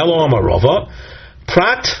what is? Elo amarova,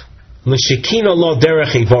 prat l'shekino lo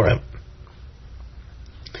derech evorim.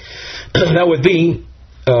 That would be,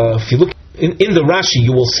 if you look in the Rashi,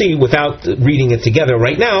 you will see, without reading it together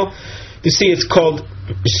right now, you see it's called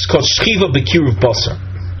shchiva b'kiruv basar.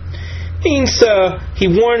 Means he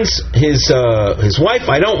warns his wife,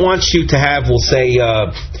 I don't want you to have, we'll say,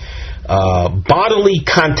 bodily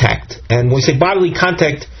contact. And when we say bodily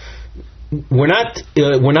contact, we're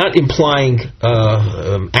not implying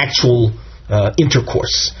actual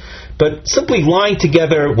intercourse, but simply lying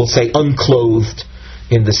together, we'll say unclothed,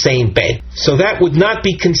 in the same bed. So that would not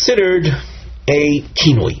be considered a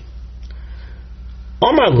kinui.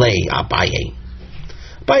 Omar lei Abaye.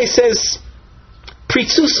 Abaye says,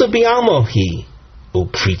 Pritzusa bi'almo hi, u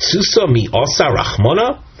pritzusa mi osa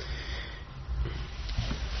rachmona.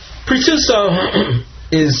 Pritzusa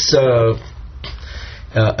is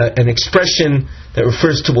an expression that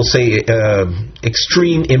refers to, we'll say,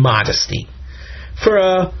 extreme immodesty. For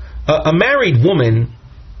a married woman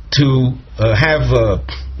to have,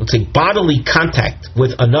 let's say, bodily contact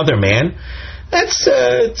with another man, that's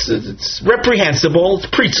it's reprehensible. It's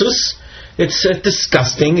pritzus. It's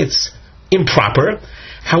disgusting. It's improper.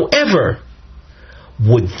 However,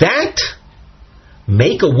 would that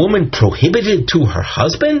make a woman prohibited to her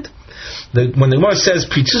husband? When the Gemara says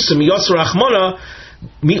pritzusa miyosar rachmona,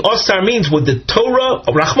 miyosar means, would the Torah,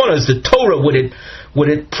 rachmona is the Torah, would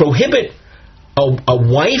it prohibit a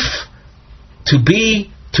wife to be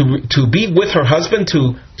with her husband,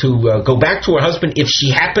 to go back to her husband if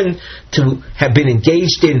she happened to have been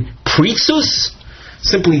engaged in pritzus,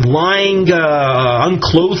 simply lying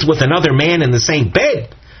unclothed with another man in the same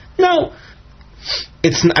bed? No.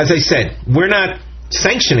 It's, as I said, we're not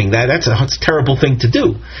sanctioning that. That's a terrible thing to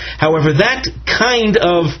do. However, that kind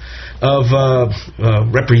of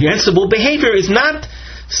reprehensible behavior is not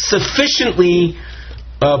sufficiently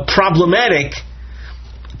problematic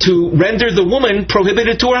to render the woman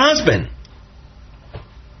prohibited to her husband.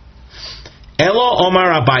 Elo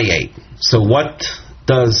Omar Abaye. So what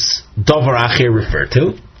does Dover Acher refer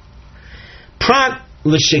to? Prat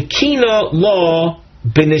l'shekina lo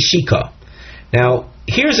b'neshika. Now,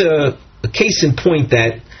 here's a case in point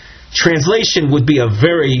that translation would be a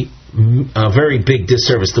very big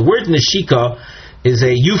disservice. The word neshika is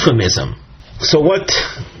a euphemism. So what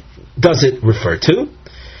does it refer to?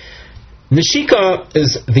 Neshika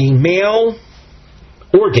is the male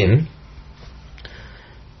organ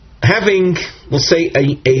having, we'll say,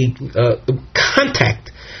 a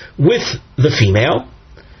contact with the female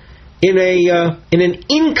in an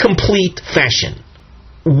incomplete fashion.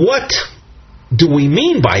 What do we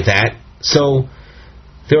mean by that? So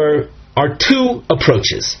there are two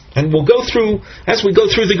approaches, and we'll go through, as we go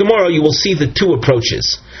through the Gemara, you will see the two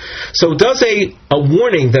approaches. So does a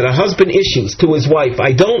warning that a husband issues to his wife,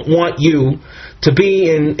 I don't want you to be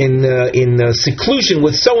in seclusion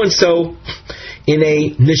with so-and-so in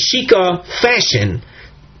a neshika fashion,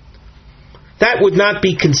 that would not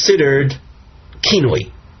be considered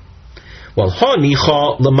kinui. Well,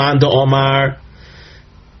 ha-nicha lemanda omar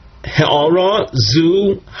he'ara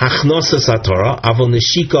zu hachnosas haTorah avol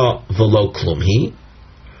neshika v'lo klumhi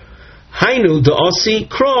hainu da'asi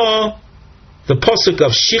kra. The pasuk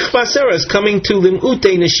of Shichva Sarah is coming to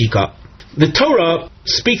lim'ute neshika. The Torah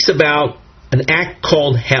speaks about an act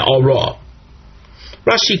called he'ara.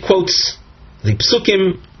 Rashi quotes the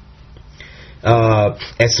psukim,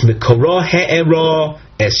 es mikora he'era,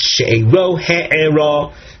 es she'ero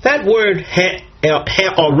he'era. That word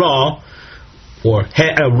he'ara, or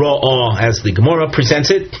he'era as the Gemara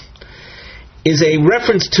presents it, is a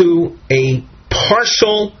reference to a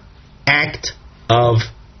partial act of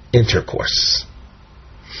intercourse.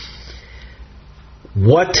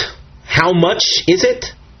 How much is it?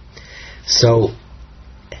 So,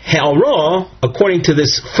 he'ara, according to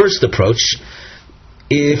this first approach,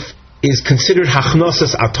 is considered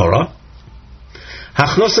hachnosas haTorah.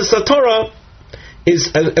 Hachnosas haTorah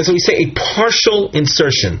is, as we say, a partial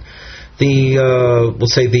insertion. We'll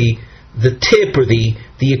say the tip or the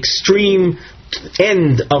extreme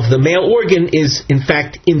end of the male organ is in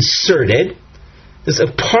fact inserted. There's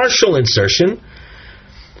a partial insertion.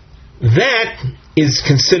 That is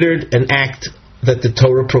considered an act that the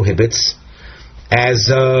Torah prohibits as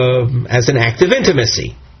an act of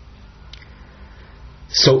intimacy.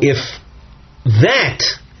 So if that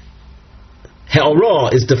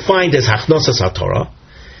he'ara is defined as hachnosas haTorah,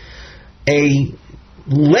 a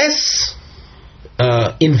less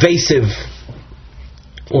invasive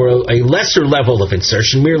or a lesser level of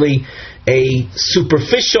insertion, merely a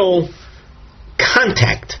superficial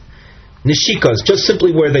contact, neshikas, just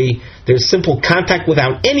simply where there's simple contact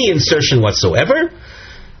without any insertion whatsoever,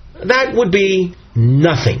 that would be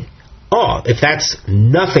nothing. If that's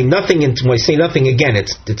nothing, and when I say nothing, again,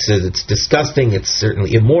 it's disgusting, it's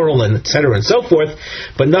certainly immoral, and etc. and so forth,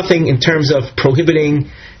 but nothing in terms of prohibiting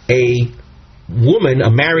a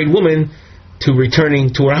married woman, to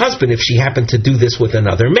returning to her husband if she happened to do this with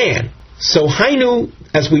another man. So Hainu,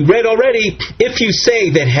 as we read already, if you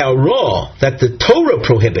say that he'ara, that the Torah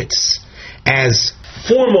prohibits as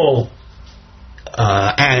formal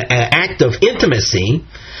act of intimacy,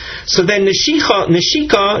 so then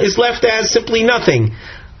neshika is left as simply nothing.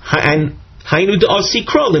 And Hainu da'asi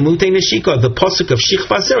kra lemute neshika, the pasuk of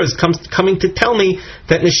Shichva Sarah is coming to tell me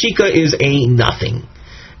that neshika is a nothing.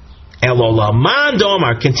 Elolaman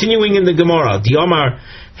domar, continuing in the Gemara, diomar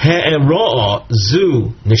he'era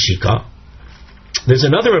zu neshika. There's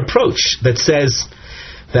another approach that says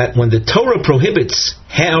that when the Torah prohibits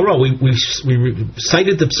he'era, we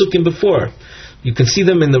cited the psukim before. You can see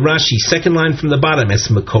them in the Rashi, second line from the bottom, es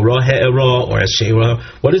mekora he'era or es she'era.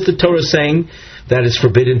 What is the Torah saying that is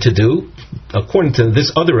forbidden to do? According to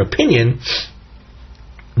this other opinion,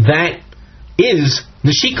 that is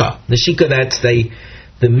neshika. Neshika, that's the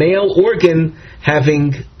male organ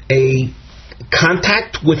having a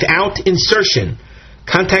contact without insertion,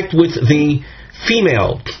 contact with the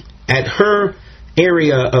female at her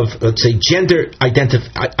area of, let's say, gender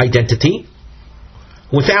identity,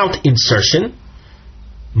 without insertion.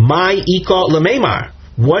 My ika lememar.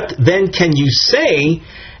 What then can you say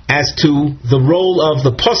as to the role of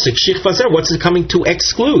the pasuk Shichva Sarah? What's it coming to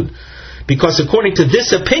exclude? Because according to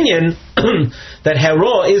this opinion, that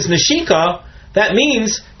hera is neshika, that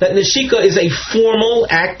means that neshika is a formal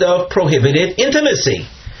act of prohibited intimacy.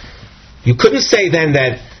 You couldn't say then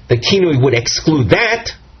that the kinui would exclude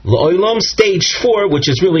that. L'olam, stage 4, which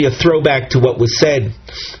is really a throwback to what was said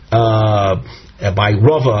by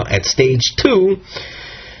Rava at stage 2.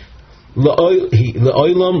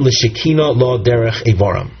 L'olam l'shekina lo derech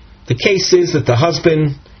evaram. The case is that the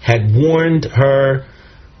husband had warned her,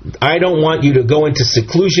 I don't want you to go into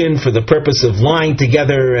seclusion for the purpose of lying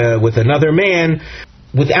together with another man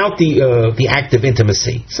without the act of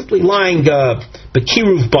intimacy. Simply lying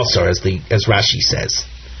bekiruv basar, as Rashi says.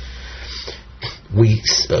 we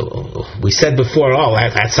said before,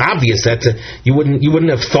 that's obvious. You wouldn't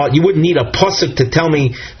have thought, you wouldn't need a pasuk to tell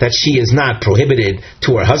me that she is not prohibited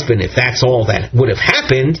to her husband if that's all that would have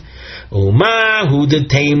happened.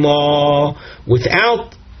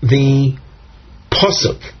 Without the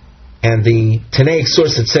pasuk and the Tanaic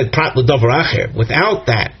source that said prat l'davar acher, without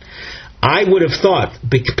that, I would have thought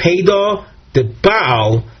bikpeda de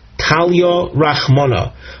baal talya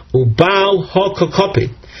rachmana ubaal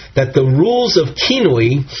hakakopid, that the rules of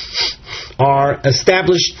kinui are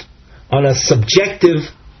established on a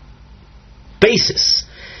subjective basis.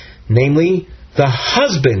 Namely, her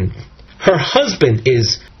husband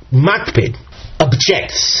is makpid,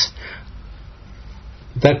 objects.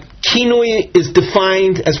 That kinui is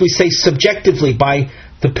defined, as we say, subjectively by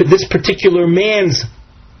this particular man's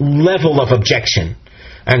level of objection.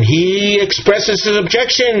 And he expresses his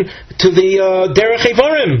objection to the derech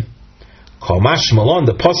evarim. Chomash Malon,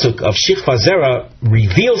 the pasuk of Shichva Zera,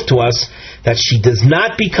 reveals to us that she does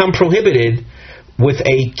not become prohibited with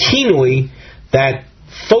a kinui that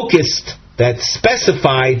focused, that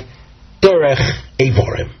specified derech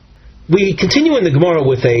evarim. We continue in the Gemara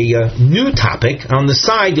with a new topic. On the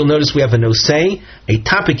side, you'll notice we have a nosei, a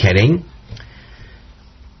topic heading,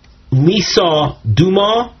 Lisa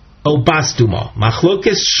Duma o Bas Duma,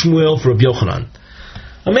 Machlokes Shmuel for Rabbi Yochanan.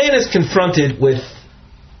 A man is confronted with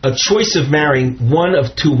a choice of marrying one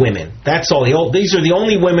of two women. That's all. These are the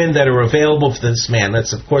only women that are available for this man.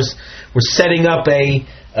 That's, of course, we're setting up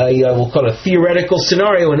we'll call it a theoretical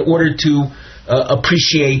scenario in order to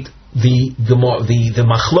appreciate the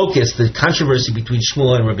machlokes, the controversy between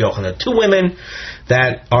Shmuel and Rabbi Yochanan. Two women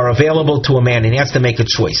that are available to a man, and he has to make a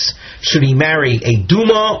choice. Should he marry a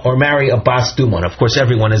Duma or marry a Bas Duma? And of course,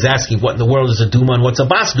 everyone is asking, what in the world is a Duma and what's a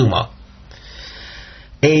Bas Duma?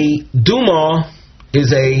 A Duma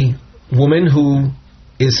is a woman who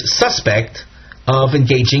is suspect of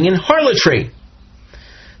engaging in harlotry.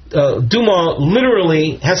 Duma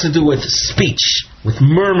literally has to do with speech, with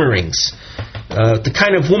murmurings. The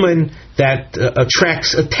kind of woman that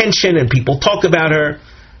attracts attention and people talk about her.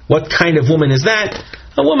 What kind of woman is that?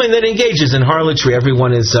 A woman that engages in harlotry.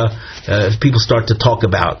 Everyone is, people start to talk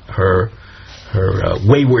about her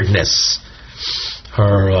waywardness,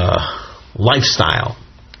 her lifestyle.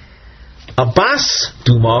 A Bas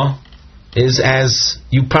Duma is, as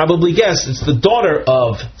you probably guessed, it's the daughter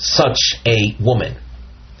of such a woman.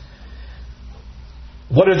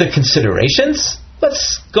 What are the considerations?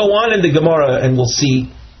 Let's go on in the Gemara and we'll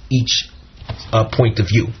see each point of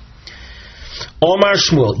view. Omar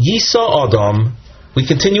Shmuel, Yisa Adam. We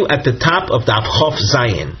continue at the top of the Chof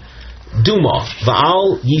Zayin. Duma,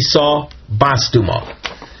 Va'al Yisa Bas Duma.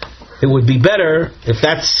 It would be better, if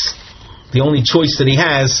that's the only choice that he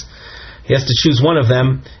has to choose one of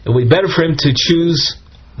them, it would be better for him to choose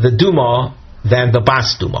the Duma than the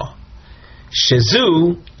Bas Duma.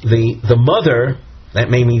 Shezu, the mother, that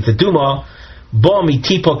may mean the Duma, Ba mi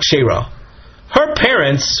Tipa Kshera. Her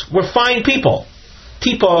parents were fine people.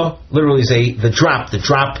 Tipa literally is the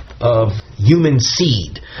drop of human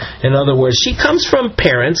seed. In other words, she comes from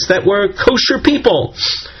parents that were kosher people.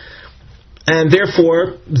 And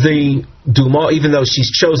therefore, the Duma, even though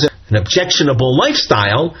she's chosen an objectionable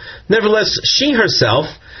lifestyle, nevertheless, she herself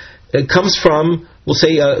comes from, we'll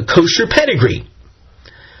say, a kosher pedigree.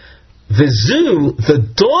 Vizu, the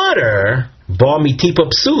daughter, Ba mi Tipa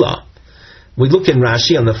Psula. We look in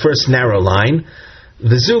Rashi on the first narrow line.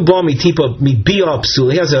 Vizu Ba mi Tipa mi Bia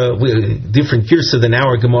Psula. He has a different girsa than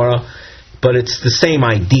our Gemara, but it's the same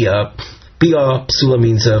idea. Bia Psula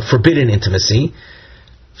means forbidden intimacy.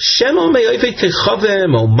 Shemo me'oivek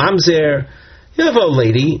techavem o mamzer. You have a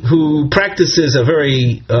lady who practices a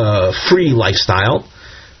very free lifestyle.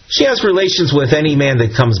 She has relations with any man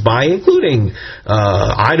that comes by, including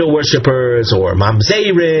idol worshippers or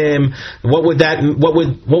mamzerim. What would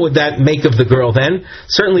that make of the girl then?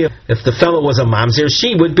 Certainly, if the fellow was a mamzer,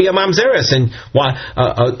 she would be a mamzeres, and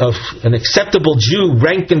an acceptable Jew,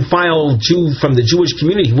 rank and file Jew from the Jewish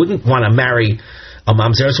community, wouldn't want to marry a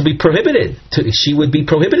mamzeres. Would be prohibited. She would be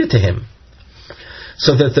prohibited to him.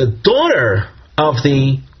 So that the daughter of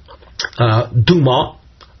the Duma,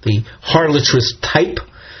 the harlotress type,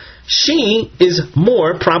 she is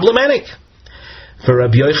more problematic. For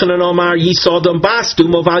Rabbi Yochanan Omar, Yisodom Bas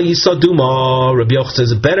Duma Val Yisoduma. Rabbi Yochanan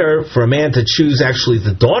says it's better for a man to choose actually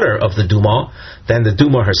the daughter of the Duma than the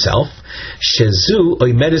Duma herself. Shezu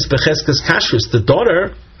Oimedes Becheskas Kashrus. The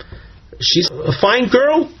daughter, she's a fine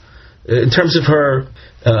girl in terms of her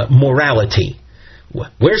morality.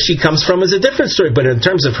 Where she comes from is a different story, but in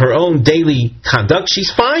terms of her own daily conduct, she's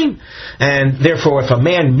fine. And therefore, if a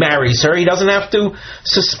man marries her, he doesn't have to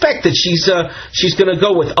suspect that she's going to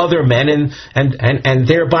go with other men and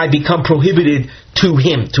thereby become prohibited to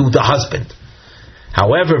him, to the husband.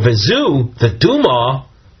 However, Vizu, the Duma,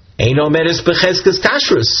 Eino Medes Bechezkas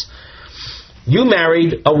Kashrus. You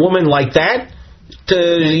married a woman like that,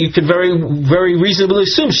 you can very, very reasonably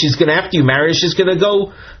assume she's going to, after you marry her, she's going to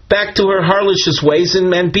go back to her harlocious ways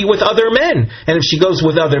and be with other men. And if she goes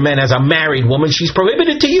with other men as a married woman, she's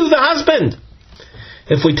prohibited to you, the husband.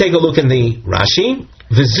 If we take a look in the Rashi,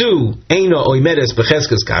 Vizu eino oimedes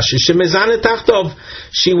becheskes kasha shemezane tachtov,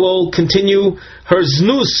 she will continue her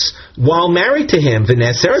znus while married to him,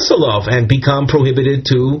 v'neser salov, and become prohibited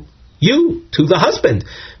to you, to the husband.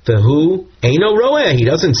 V'hu eino roeh, he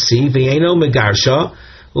doesn't see, v'eino megarsha,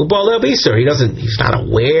 he's not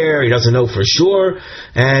aware, he doesn't know for sure,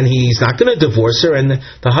 and he's not going to divorce her, and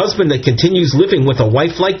the husband that continues living with a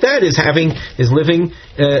wife like that is living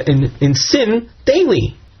in sin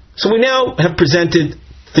daily. So we now have presented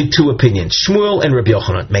the two opinions, Shmuel and Rabbi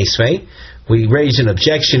Yochanan. Meisvei, we raise an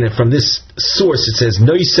objection, and from this source it says,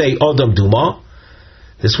 Noisei Odom Duma.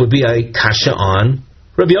 This would be a kasha on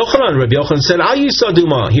Rabbi Yochanan. Rabbi Yochanan said, Al Yisa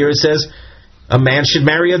Duma. Here it says, a man should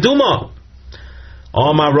marry a Duma.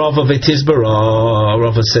 Amar Rava v'tizbara.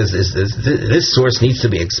 Rava says this source needs to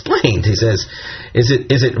be explained. He says, is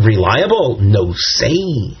it reliable? No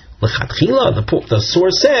say. L'chatchila, the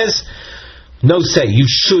source says, no say. You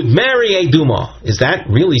should marry a duma. Is that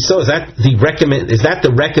really so? Is that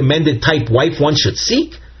the recommended type wife one should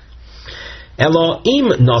seek? Elo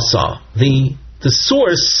im nasa. The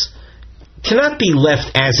source cannot be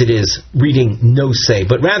left as it is, reading no say,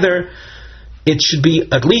 but rather it should be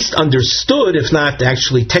at least understood, if not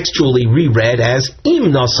actually textually reread, as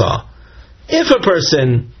im nasa, if a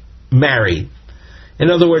person married.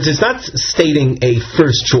 In other words, it's not stating a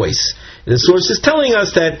first choice. The source is telling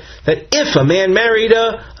us that if a man married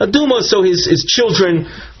a duma, so his children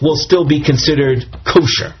will still be considered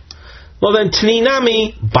kosher. Well then,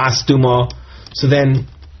 tninami bas duma. So then,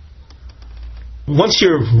 once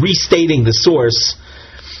you're restating the source,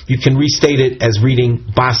 you can restate it as reading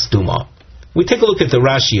bas duma. We take a look at the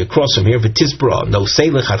Rashi across from here, V'tizbra, no say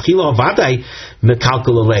lechatchila vadai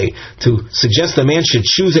mekalkulale, to suggest the man should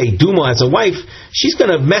choose a duma as a wife. She's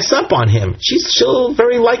going to mess up on him. She'll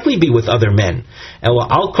very likely be with other men.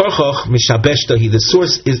 Ela al korchoch mishabeshtahi. The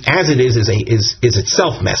source is as it is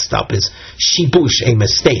itself messed up. Is shibush, a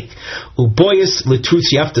mistake. Uboyas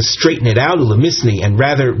letrutz, you have to straighten it out. Ulemisni, and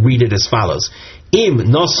rather read it as follows: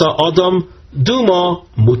 Im nosa adam duma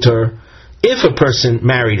muter. If a person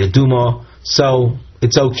married a duma, so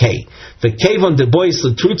it's okay. The kevon de boys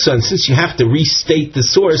letrutza, and since you have to restate the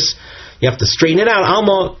source, you have to straighten it out.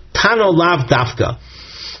 Alma tano lav dafka.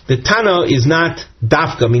 The tano is not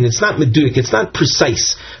dafka. I mean, it's not meduik. It's not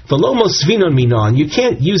precise. V'lo mosvinon minon. You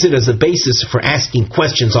can't use it as a basis for asking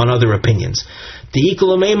questions on other opinions. The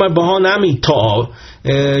ikolamema bahonami tall.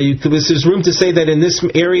 There's room to say that in this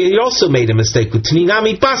area you also made a mistake.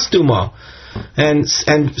 Tninami bastuma. And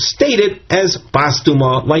state it as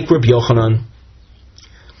bastuma, like Rabbi Yochanan.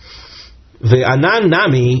 Ve'anan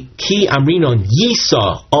nami ki amrinon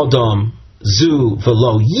yisa odom zu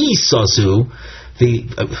velo yisa zu.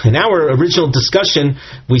 In our original discussion,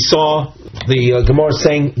 we saw the Gemara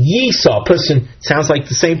saying yisa, person, sounds like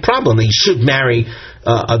the same problem, that you should marry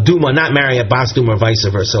a duma, not marry a bas duma, or vice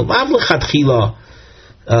versa. Lav lechatchila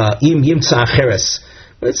im yimtza acheres.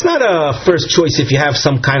 It's not a first choice if you have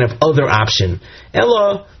some kind of other option.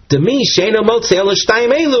 Ella demi sheina motze ela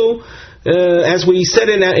shtayim elu. As we said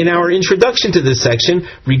in our introduction to this section,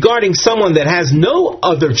 regarding someone that has no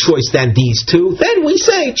other choice than these two, then we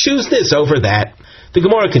say choose this over that. The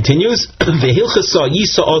Gemara continues, Vehilchasa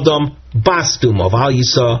yisa odom bas duma, v'al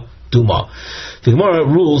yisa duma. The Gemara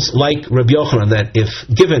rules like Rabbi Yochanan that if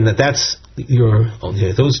given that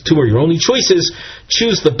those two are your only choices,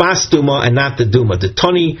 choose the bas duma and not the duma. The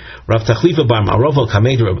Toni Rav Tachlifa bar Marovo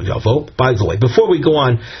Kamed Rabbi Yavo. By the way, before we go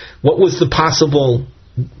on, what was the possible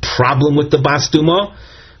problem with the bas duma?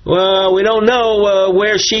 Well, we don't know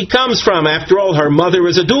where she comes from. After all, her mother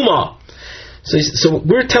is a duma. So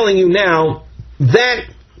we're telling you now that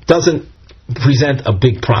doesn't present a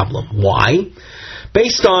big problem. Why?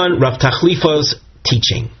 Based on Rav Tachlifa's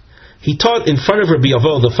teaching. He taught in front of Rabbi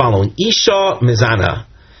Yavo the following: Isha mezana,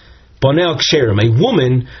 bonel ksherim, a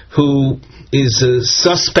woman who is a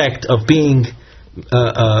suspect of being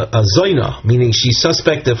a zoina, meaning she's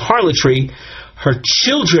suspect of harlotry. Her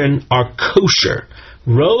children are kosher.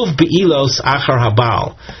 Rov be'ilos achar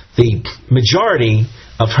habal. The majority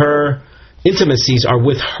of her intimacies are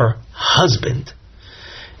with her husband.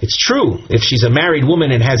 It's true, if she's a married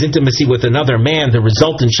woman and has intimacy with another man, the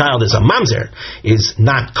resultant child is a mamzer, is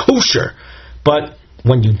not kosher. But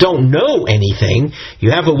when you don't know anything, you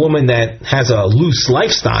have a woman that has a loose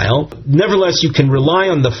lifestyle, nevertheless you can rely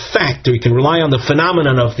on the fact, or you can rely on the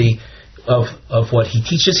phenomenon of what he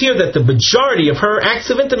teaches here, that the majority of her acts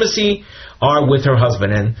of intimacy are with her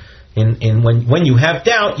husband. And when you have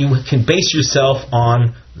doubt, you can base yourself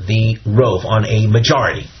on the rove, on a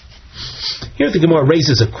majority. Here the Gemara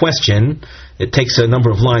raises a question. It takes a number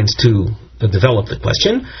of lines to develop the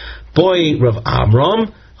question. Boy Rav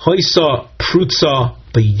Amram, hoisa prutza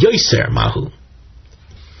beyoser mahu.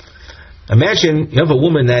 Imagine you have a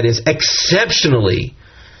woman that is exceptionally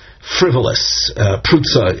frivolous,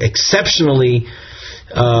 prutza, exceptionally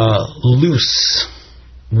loose.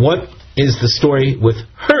 What is the story with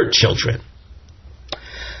her children?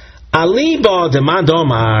 Aliba demand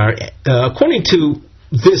omar, according to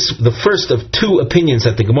this, the first of two opinions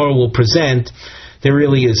that the Gemara will present, there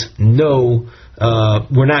really is no,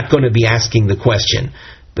 we're not going to be asking the question.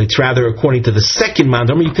 But it's rather according to the second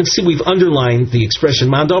mandomar. You can see we've underlined the expression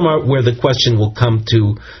mandomar where the question will come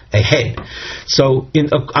to a head. So, in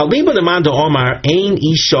Aliba demand omar, ein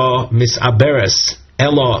isha misaberes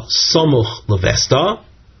ela somuch levesta,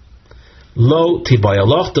 lo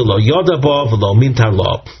tibayaloch de lo yodaba v'lo mintar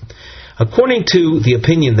lo. According to the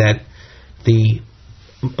opinion that the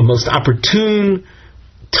most opportune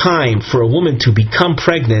time for a woman to become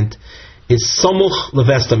pregnant is somuch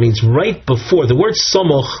levesta, means right before. The word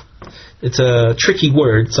somuch, it's a tricky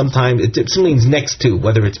word. Sometimes it means next to,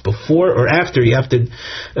 whether it's before or after. You have to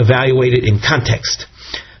evaluate it in context.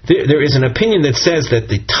 There is an opinion that says that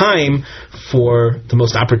the time for, the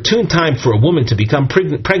most opportune time for a woman to become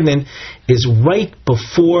pregnant is right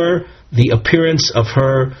before the appearance of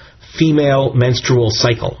her female menstrual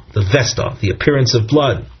cycle, the vesta, the appearance of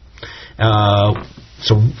blood.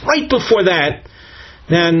 So right before that,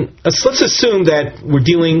 then let's assume that we're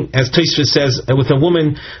dealing, as Tosfos says, with a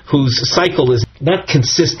woman whose cycle is not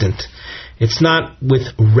consistent. It's not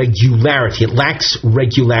with regularity. It lacks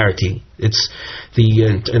regularity. It's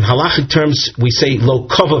in halachic terms we say lo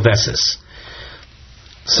kova veses.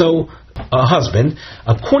 So a husband,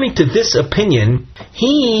 according to this opinion,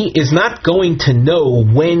 he is not going to know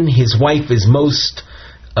when his wife is most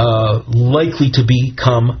likely to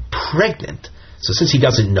become pregnant. So since he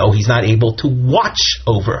doesn't know, he's not able to watch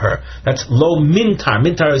over her. That's lo mintar.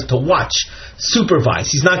 Mintar is to watch, supervise.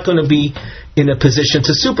 He's not going to be in a position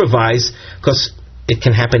to supervise because it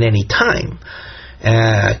can happen any time.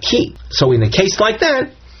 So in a case like that,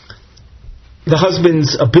 the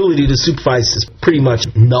husband's ability to supervise is pretty much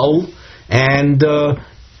null. And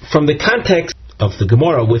from the context of the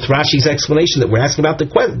Gemara, with Rashi's explanation that we're asking about the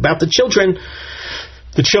children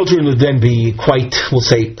would then be quite, we'll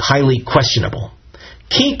say, highly questionable.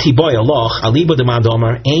 Ki tiboy aloch aliba demand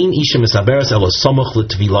omar ein isha misaberes elo somuch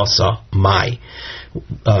l'tvilasa mai.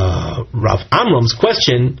 Rav Amram's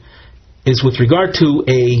question is with regard to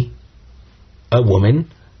a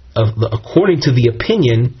woman, according to the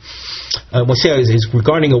opinion, we'll say is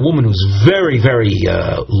regarding a woman who's very, very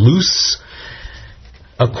loose.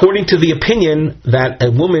 According to the opinion that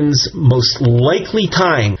a woman's most likely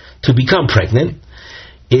time to become pregnant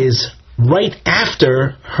is right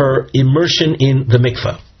after her immersion in the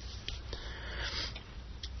mikveh.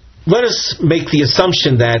 Let us make the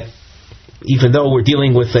assumption that even though we're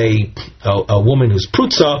dealing with a woman who's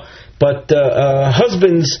prutza, but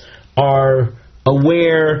husbands are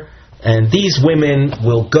aware, and these women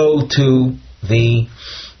will go to the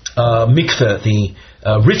mikveh, the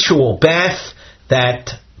ritual bath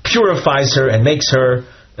that purifies her and makes her,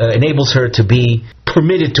 enables her to be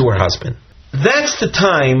permitted to her husband. That's the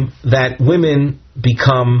time that women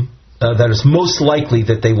become, that is most likely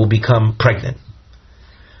that they will become pregnant.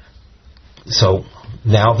 So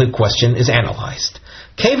now the question is analyzed.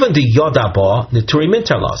 Kevan de yodaba neturi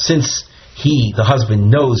mintarla. Since he, the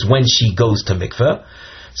husband, knows when she goes to mikveh,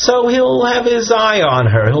 so he'll have his eye on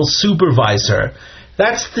her. He'll supervise her.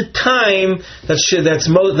 That's the time that's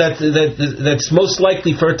most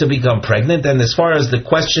likely for her to become pregnant. And as far as the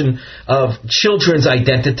question of children's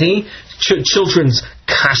identity, children's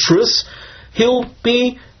kashrus, he'll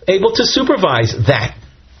be able to supervise that.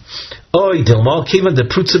 Or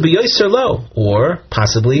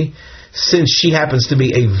possibly, since she happens to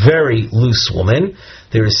be a very loose woman,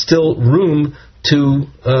 there is still room to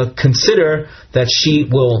consider that she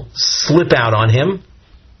will slip out on him.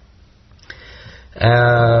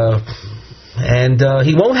 And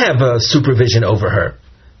he won't have supervision over her.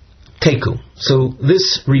 Teku. So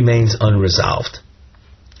this remains unresolved.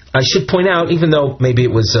 I should point out, even though maybe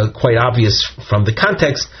it was quite obvious from the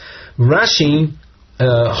context, Rashi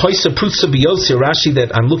Hoysa Prutsa Biyosir, Rashi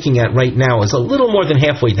that I'm looking at right now, is a little more than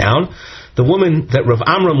halfway down. The woman that Rav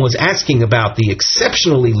Amram was asking about, the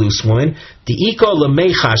exceptionally loose woman, the Iko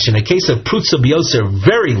Lemechash, in a case of Prutsa Biyosir,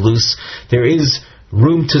 very loose, there is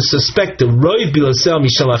room to suspect the Roiv Bilosel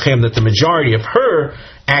Mishalachem, that the majority of her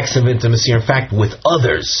acts of intimacy are in fact with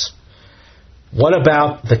others. What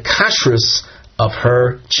about the kashrus of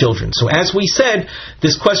her children? So as we said,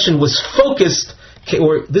 this question was focused,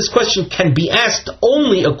 or this question can be asked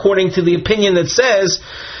only according to the opinion that says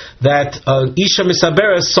that Isha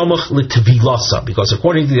Misabera Somach L'Tvilasa, because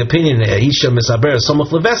according to the opinion Isha Misabera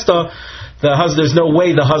Somach L'Vesta, there's no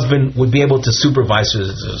way the husband would be able to supervise her.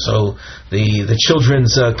 So the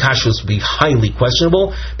children's kashrus would be highly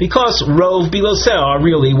questionable, because Rov Biloseh are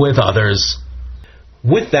really with others.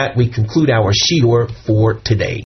 With that, we conclude our shiur for today.